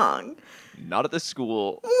strong. Not at the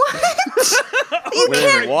school. What? You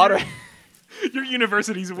can't. Your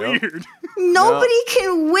university's weird. Nobody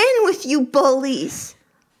can win with you bullies.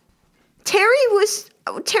 Terry was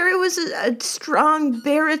a strong,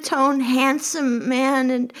 baritone, handsome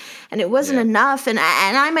man, and it wasn't enough. And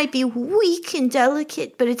I might be weak and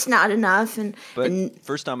delicate, but it's not enough. But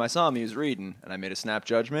first time I saw him, he was reading, and I made a snap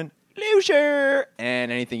judgment. Loser!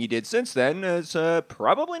 And anything he did since then is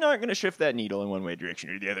probably not going to shift that needle in one way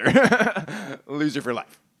direction or the other. Loser for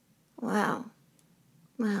life. Wow.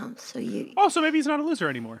 So you... Oh, so maybe he's not a loser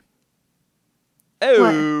anymore.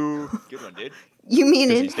 Oh, good one, dude. You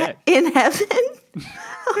mean in heaven?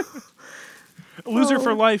 A loser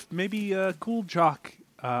for life, maybe a cool jock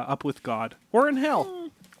up with God. Or in hell.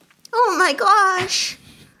 Oh my gosh.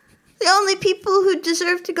 The only people who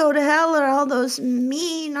deserve to go to hell are all those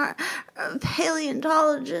mean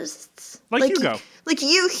paleontologists. Like Hugo. Like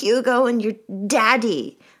you, Hugo, and your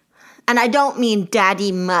daddy. And I don't mean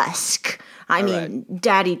Daddy Musk. I mean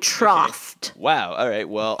Daddy Troft. Okay. Wow. All right.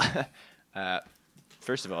 Well,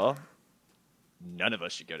 first of all, none of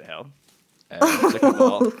us should go to hell. Second of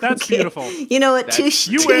all, that's beautiful. You know what? Touche.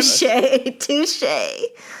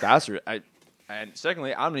 That's right. And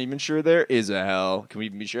secondly, I'm not even sure there is a hell. Can we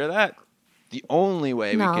be sure of that? The only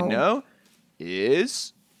way we can know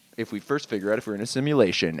is if we first figure out if we're in a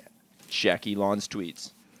simulation. Check Elon's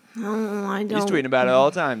tweets. Oh, I don't. He's tweeting about it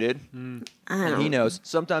all the time, dude. And he knows.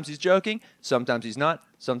 Sometimes he's joking. Sometimes he's not.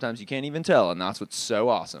 Sometimes you can't even tell. And that's what's so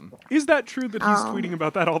awesome. Is that true that he's tweeting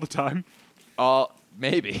about that all the time?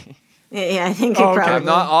 Maybe. Yeah, I think probably. I'm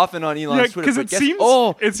not often on Elon's Twitter. Because it seems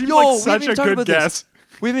like such a good guess.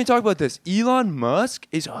 We haven't even talked about this. Elon Musk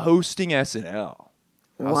is hosting SNL.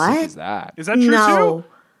 How sick is that? Is that true too?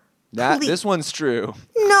 This one's true.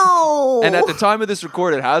 No. And at the time of this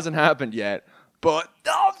record, it hasn't happened yet. But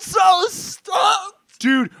I'm so stoked.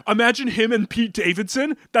 Dude, imagine him and Pete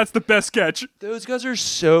Davidson. That's the best sketch. Those guys are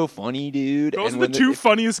so funny, dude. Those are the two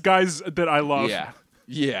funniest guys that I love.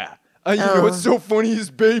 Yeah. You know what's so funny?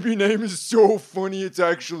 His baby name is so funny. It's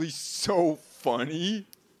actually so funny.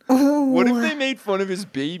 Oh. What if they made fun of his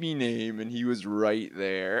baby name and he was right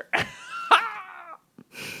there?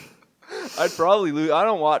 I'd probably lose. I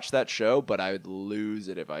don't watch that show, but I would lose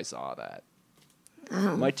it if I saw that.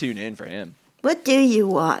 I might tune in for him. What do you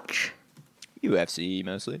watch? UFC,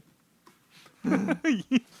 mostly.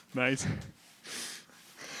 Nice.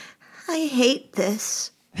 I hate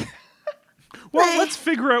this. Well, let's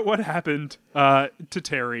figure out what happened to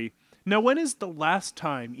Terry. Now, when is the last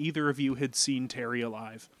time either of you had seen Terry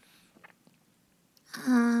alive?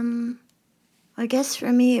 I guess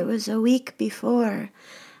for me it was a week before.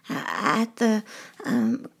 At the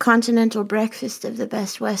continental breakfast of the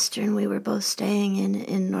Best Western we were both staying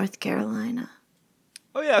in North Carolina.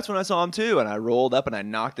 Oh, yeah, that's when I saw him, too. And I rolled up and I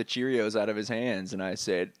knocked the Cheerios out of his hands. And I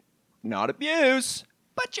said, not abuse,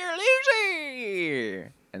 but you're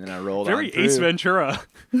loser. And then I rolled on through. Very Ace Ventura.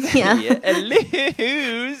 Yeah. A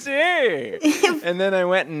loser. And then I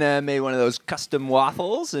went and made one of those custom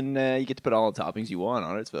waffles. And you get to put all the toppings you want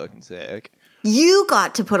on it. It's fucking sick. You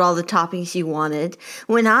got to put all the toppings you wanted.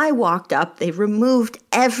 When I walked up, they removed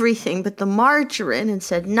everything but the margarine and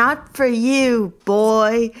said, not for you,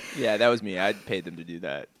 boy. Yeah, that was me. I'd paid them to do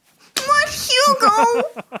that. What, Hugo?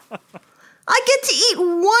 I get to eat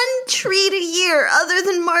one treat a year other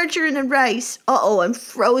than margarine and rice. Uh-oh, I'm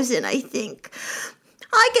frozen, I think.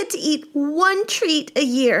 I get to eat one treat a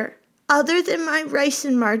year other than my rice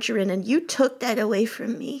and margarine, and you took that away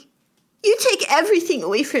from me. You take everything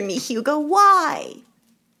away from me, Hugo. Why?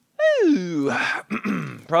 Ooh.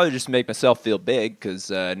 Probably just to make myself feel big,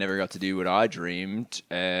 because I never got to do what I dreamed,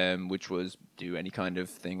 which was do any kind of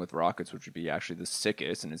thing with rockets, which would be actually the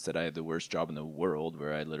sickest. And instead I had the worst job in the world,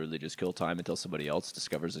 where I literally just kill time until somebody else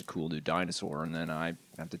discovers a cool new dinosaur, and then I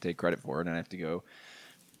have to take credit for it, and I have to go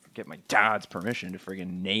get my dad's permission to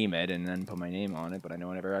friggin' name it and then put my name on it, but I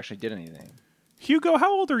know I never actually did anything. Hugo,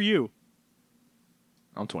 how old are you?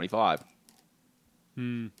 I'm 25.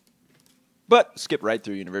 But skip right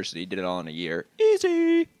through university, did it all in a year.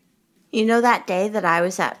 Easy. You know that day that I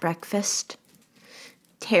was at breakfast?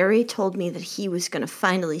 Terry told me that he was going to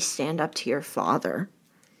finally stand up to your father.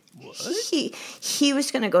 What? He was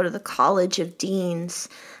going to go to the College of Deans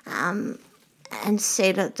and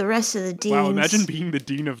say to the rest of the deans... Wow, imagine being the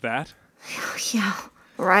dean of that. Yeah,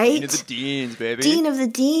 right? Dean of the Deans, baby. Dean of the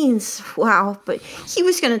Deans. Wow, but he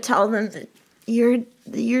was going to tell them that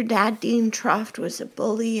your dad, Dean Troft, was a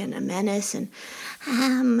bully and a menace, and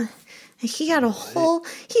he had a whole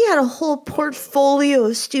portfolio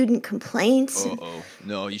of student complaints.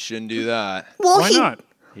 No, you shouldn't do that. Well, why not?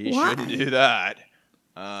 He shouldn't do that.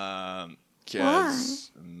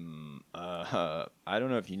 Because I don't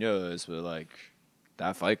know if you know this, but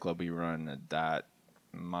that Fight Club we run, that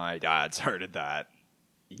my dad started that.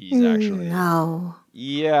 He's actually No.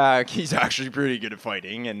 Yeah, he's actually pretty good at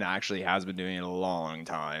fighting, and actually has been doing it a long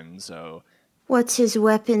time. So, What's his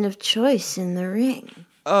weapon of choice in the ring?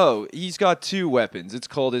 oh, he's got 2 weapons. It's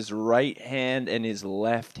called his right hand and his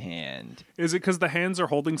left hand. Is it because the hands are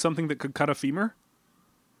holding something that could cut a femur?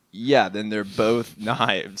 Yeah, then they're both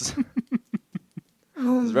knives.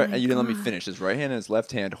 Oh You didn't let me finish. His right hand and his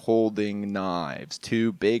left hand holding knives,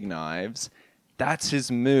 2 big knives. That's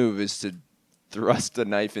his move, is to thrust a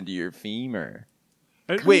knife into your femur.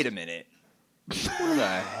 Wait a minute. How the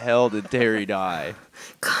hell did Terry die?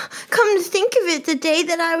 Come to think of it, the day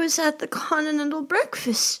that I was at the Continental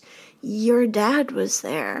Breakfast, your dad was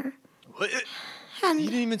there. What? And He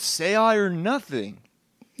didn't even say aye or nothing.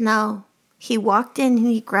 no, he walked in and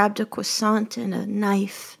he grabbed a croissant and a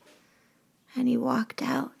knife, and he walked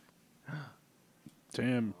out.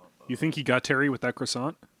 Damn. You think he got Terry with that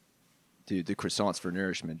croissant? Dude, the croissant's for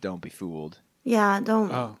nourishment. Don't be fooled. Yeah,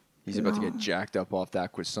 don't. Oh. He's about to get jacked up off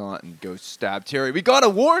that croissant and go stab Terry. We gotta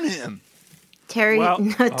warn him. Terry, Well,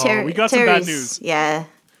 Terry, we got some bad news. Yeah.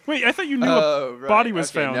 Wait, I thought you knew a body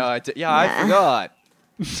was found. No, I forgot.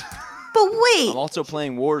 But wait, I'm also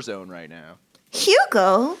playing Warzone right now.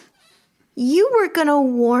 Hugo, you were gonna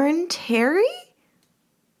warn Terry?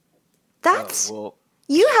 That's Well,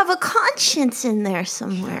 you have a conscience in there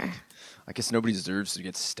somewhere. I guess nobody deserves to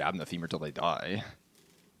get stabbed in the femur till they die.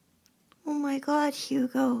 Oh my God,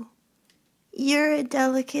 Hugo, you're a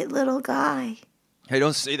delicate little guy. Hey,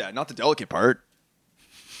 don't say that. Not the delicate part.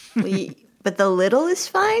 But the little is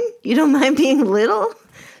fine? You don't mind being little?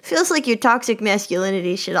 Feels like your toxic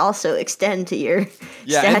masculinity should also extend to your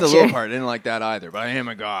stature. And the little part. I didn't like that either, but I am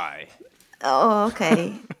a guy. Oh,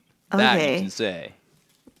 okay. That Okay. you can say.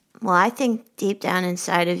 Well, I think deep down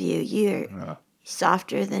inside of you, you're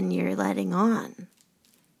softer than you're letting on.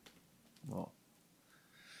 Well,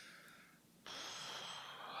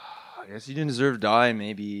 I guess you didn't deserve to die.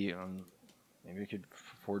 Maybe we could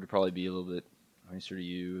afford to probably be a little bit nicer to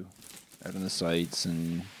you out in the sights,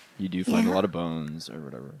 and you do find a lot of bones or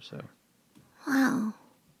whatever. So. Wow.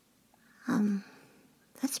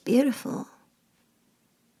 That's beautiful.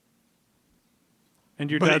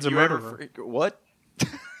 And your dad's a murderer. What?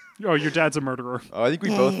 Oh, your dad's a murderer. Oh, I think we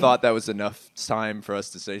both thought that was enough time for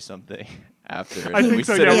us to say something after. I think we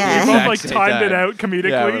so, said it yeah. at the We both, exact like, same timed time. it out comedically.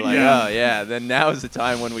 Yeah, we're like, Yeah. oh, yeah. Then now is the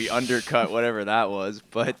time when we undercut whatever that was.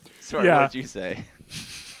 But, sorry, Yeah. what did you say?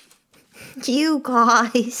 You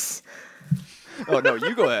guys. Oh, no,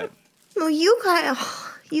 you go ahead. No, you guys.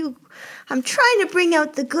 I'm trying to bring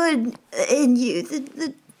out the good in you,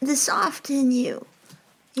 the soft in you.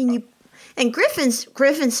 And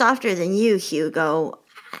Griffin's softer than you, Hugo.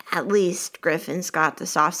 At least Griffin's got the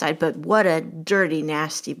soft side, but what a dirty,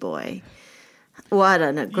 nasty boy. What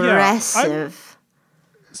an aggressive,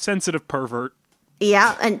 sensitive pervert.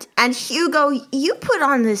 Yeah, and Hugo, you put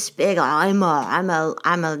on this big I'm a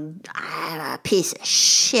piece of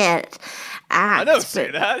shit act. I don't say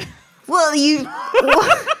that. Well, you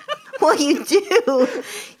do.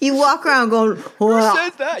 You walk around going, well, Who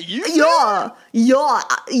says that? You say I'm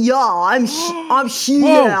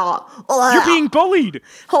Hugo. You're being bullied.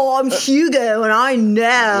 Oh, I'm Hugo, and I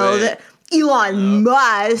know that Elon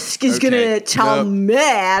Musk is going to tell me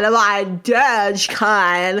that my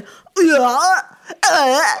Dogecoin.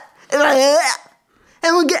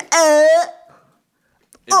 And we'll get. That's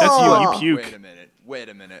you. You puke. Wait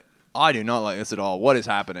a minute. I do not like this at all. What is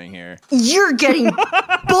happening here? You're getting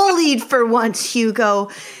bullied for once, Hugo.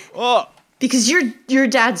 Oh. Because your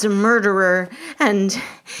dad's a murderer, and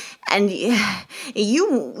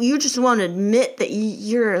you just won't admit that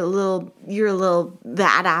you're a little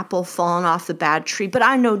bad apple falling off the bad tree. But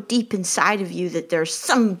I know deep inside of you that there's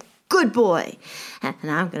some good boy, and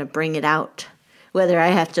I'm gonna bring it out, whether I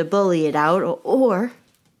have to bully it out or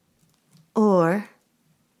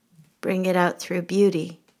bring it out through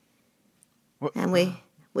beauty. What? And we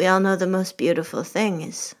all know the most beautiful thing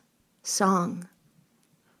is song.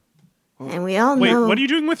 And we all know. Wait, what are you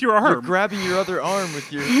doing with your arm? You're grabbing your other arm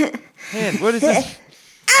with your hand. What is this?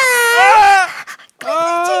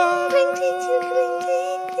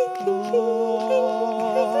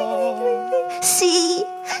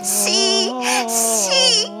 See.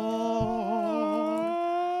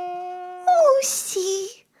 Oh, see.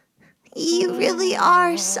 You really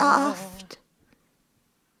are soft.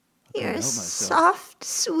 You're a soft,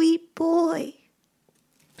 sweet boy.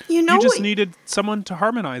 You know you just what? needed someone to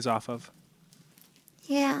harmonize off of.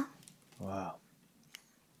 Yeah. Wow.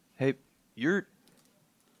 Hey, you're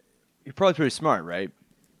probably pretty smart, right?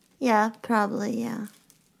 Yeah, probably, yeah.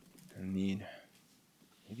 I mean,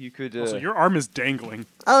 Maybe you could. So your arm is dangling.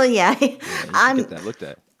 Oh yeah, I'm get that looked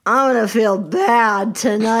at. I'm gonna feel bad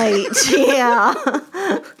tonight. Yeah,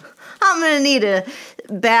 I'm gonna need a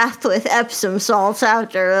bath with Epsom salts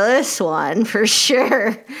after this one for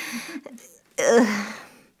sure. I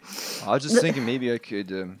was just thinking maybe I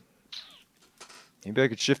could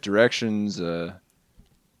shift directions.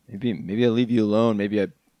 Maybe I leave you alone. Maybe I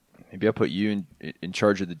put you in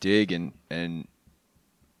charge of the dig, and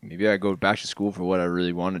maybe I go back to school for what I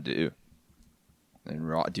really want to do,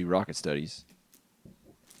 and do rocket studies.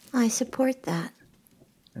 I support that.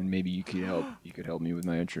 And maybe you could help. You could help me with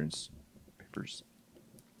my insurance papers.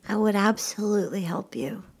 I would absolutely help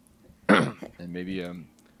you. And maybe a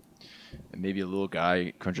little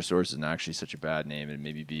guy. Crunchosaurus isn't actually such a bad name, and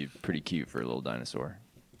maybe be pretty cute for a little dinosaur.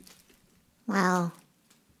 Well,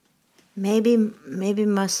 maybe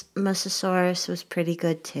Mosasaurus was pretty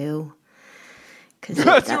good too.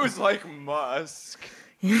 It was like Musk.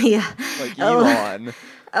 Yeah. Like Elon.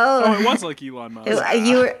 Oh, it was like Elon Musk.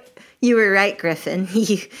 You were right, Griffin.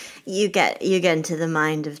 You get into the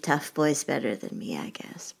mind of tough boys better than me, I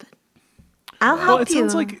guess. But I'll help you. Well, it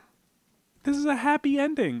sounds like this is a happy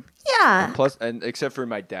ending. Yeah. Plus, and except for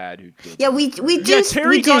my dad, who killed we do. Yeah,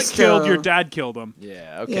 Terry got killed. Your dad killed him.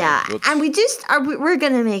 Yeah. Okay. Yeah, Whoops. and we're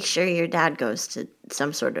gonna make sure your dad goes to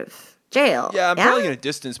some sort of jail. Yeah, I'm probably gonna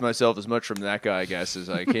distance myself as much from that guy, I guess, as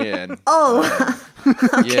I can. Oh.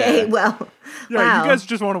 Okay. Yeah. Well. Yeah, wow. you guys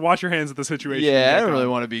just want to wash your hands of the situation. Yeah, I don't really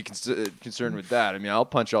want to be concerned with that. I mean, I'll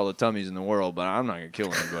punch all the tummies in the world, but I'm not gonna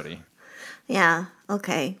kill anybody. Yeah.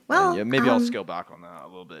 Okay. Well. Yeah, maybe I'll scale back on that a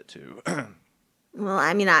little bit too. Well,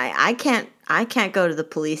 I mean, I can't go to the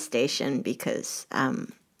police station because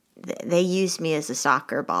they use me as a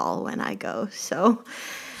soccer ball when I go. So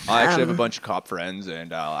I actually have a bunch of cop friends,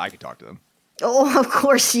 and I can talk to them. Oh, of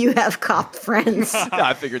course you have cop friends. Yeah,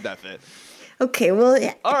 I figured that fit. Okay, well,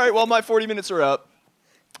 yeah. All right, well, my 40 minutes are up.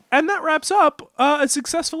 And that wraps up a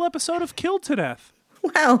successful episode of Killed to Death.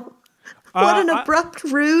 Wow. What an abrupt,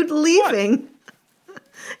 rude leaving.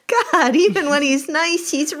 God, even when he's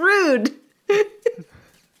nice, he's rude.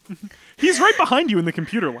 He's right behind you in the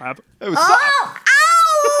computer lab. Oh, ow!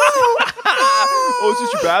 Oh, is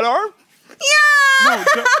this your bad arm? Yeah!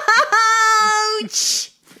 No,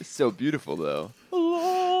 Ouch! It's so beautiful, though.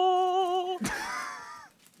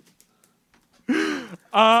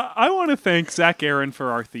 I want to thank Zach Aaron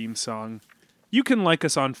for our theme song. You can like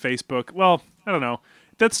us on Facebook. Well, I don't know.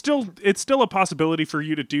 It's still a possibility for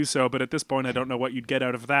you to do so, but at this point, I don't know what you'd get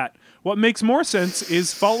out of that. What makes more sense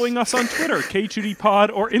is following us on Twitter,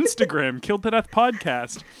 K2DPod, or Instagram, Killed to Death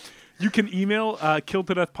Podcast. You can email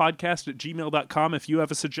killedtodeathpodcast@gmail.com if you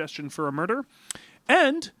have a suggestion for a murder.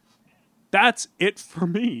 And that's it for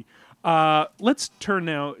me. Let's turn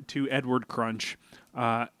now to Edward Crunch.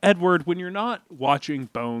 Edward, when you're not watching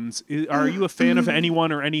Bones, are you a fan of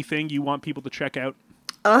anyone or anything you want people to check out?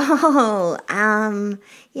 Oh,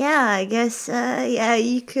 yeah, I guess, yeah,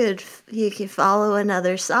 you could follow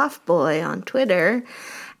another soft boy on Twitter,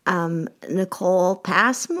 Nicole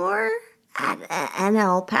Passmore, at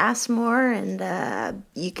NL Passmore, and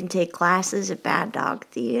you can take classes at Bad Dog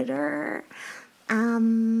Theater,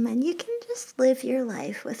 and you can just live your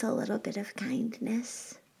life with a little bit of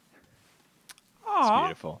kindness. Aww. It's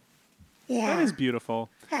beautiful. Yeah. That is beautiful.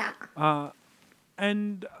 Yeah.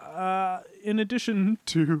 And in addition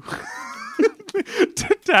to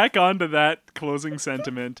to tack on to that closing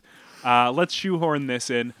sentiment, let's shoehorn this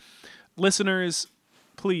in. Listeners,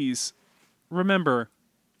 please remember,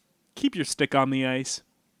 keep your stick on the ice.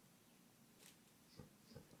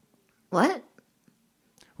 What?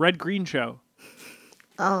 Red Green Show.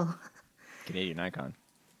 Oh. Canadian icon.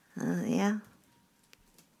 Yeah.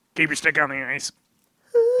 Keep your stick on the ice.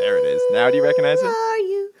 There it is. Now do you recognize it? Are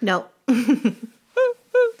you? No.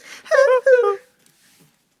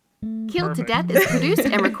 Killed to Death is produced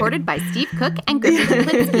and recorded by Steve Cook and Griffin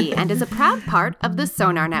Klinsky and is a proud part of the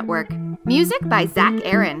Sonar Network. Music by Zach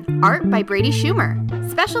Aaron. Art by Brady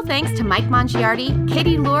Schumer. Special thanks to Mike Mongiardi,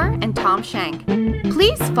 Katie Lohr, and Tom Shank.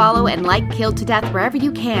 Please follow and like Killed to Death wherever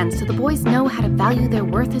you can so the boys know how to value their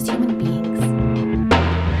worth as human beings.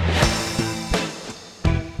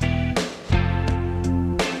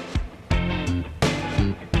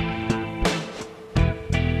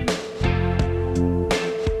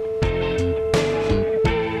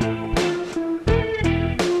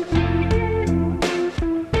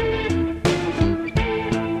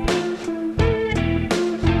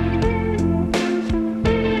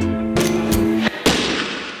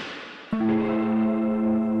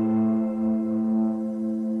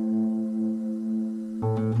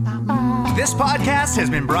 This podcast has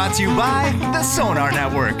been brought to you by the Sonar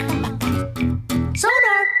Network.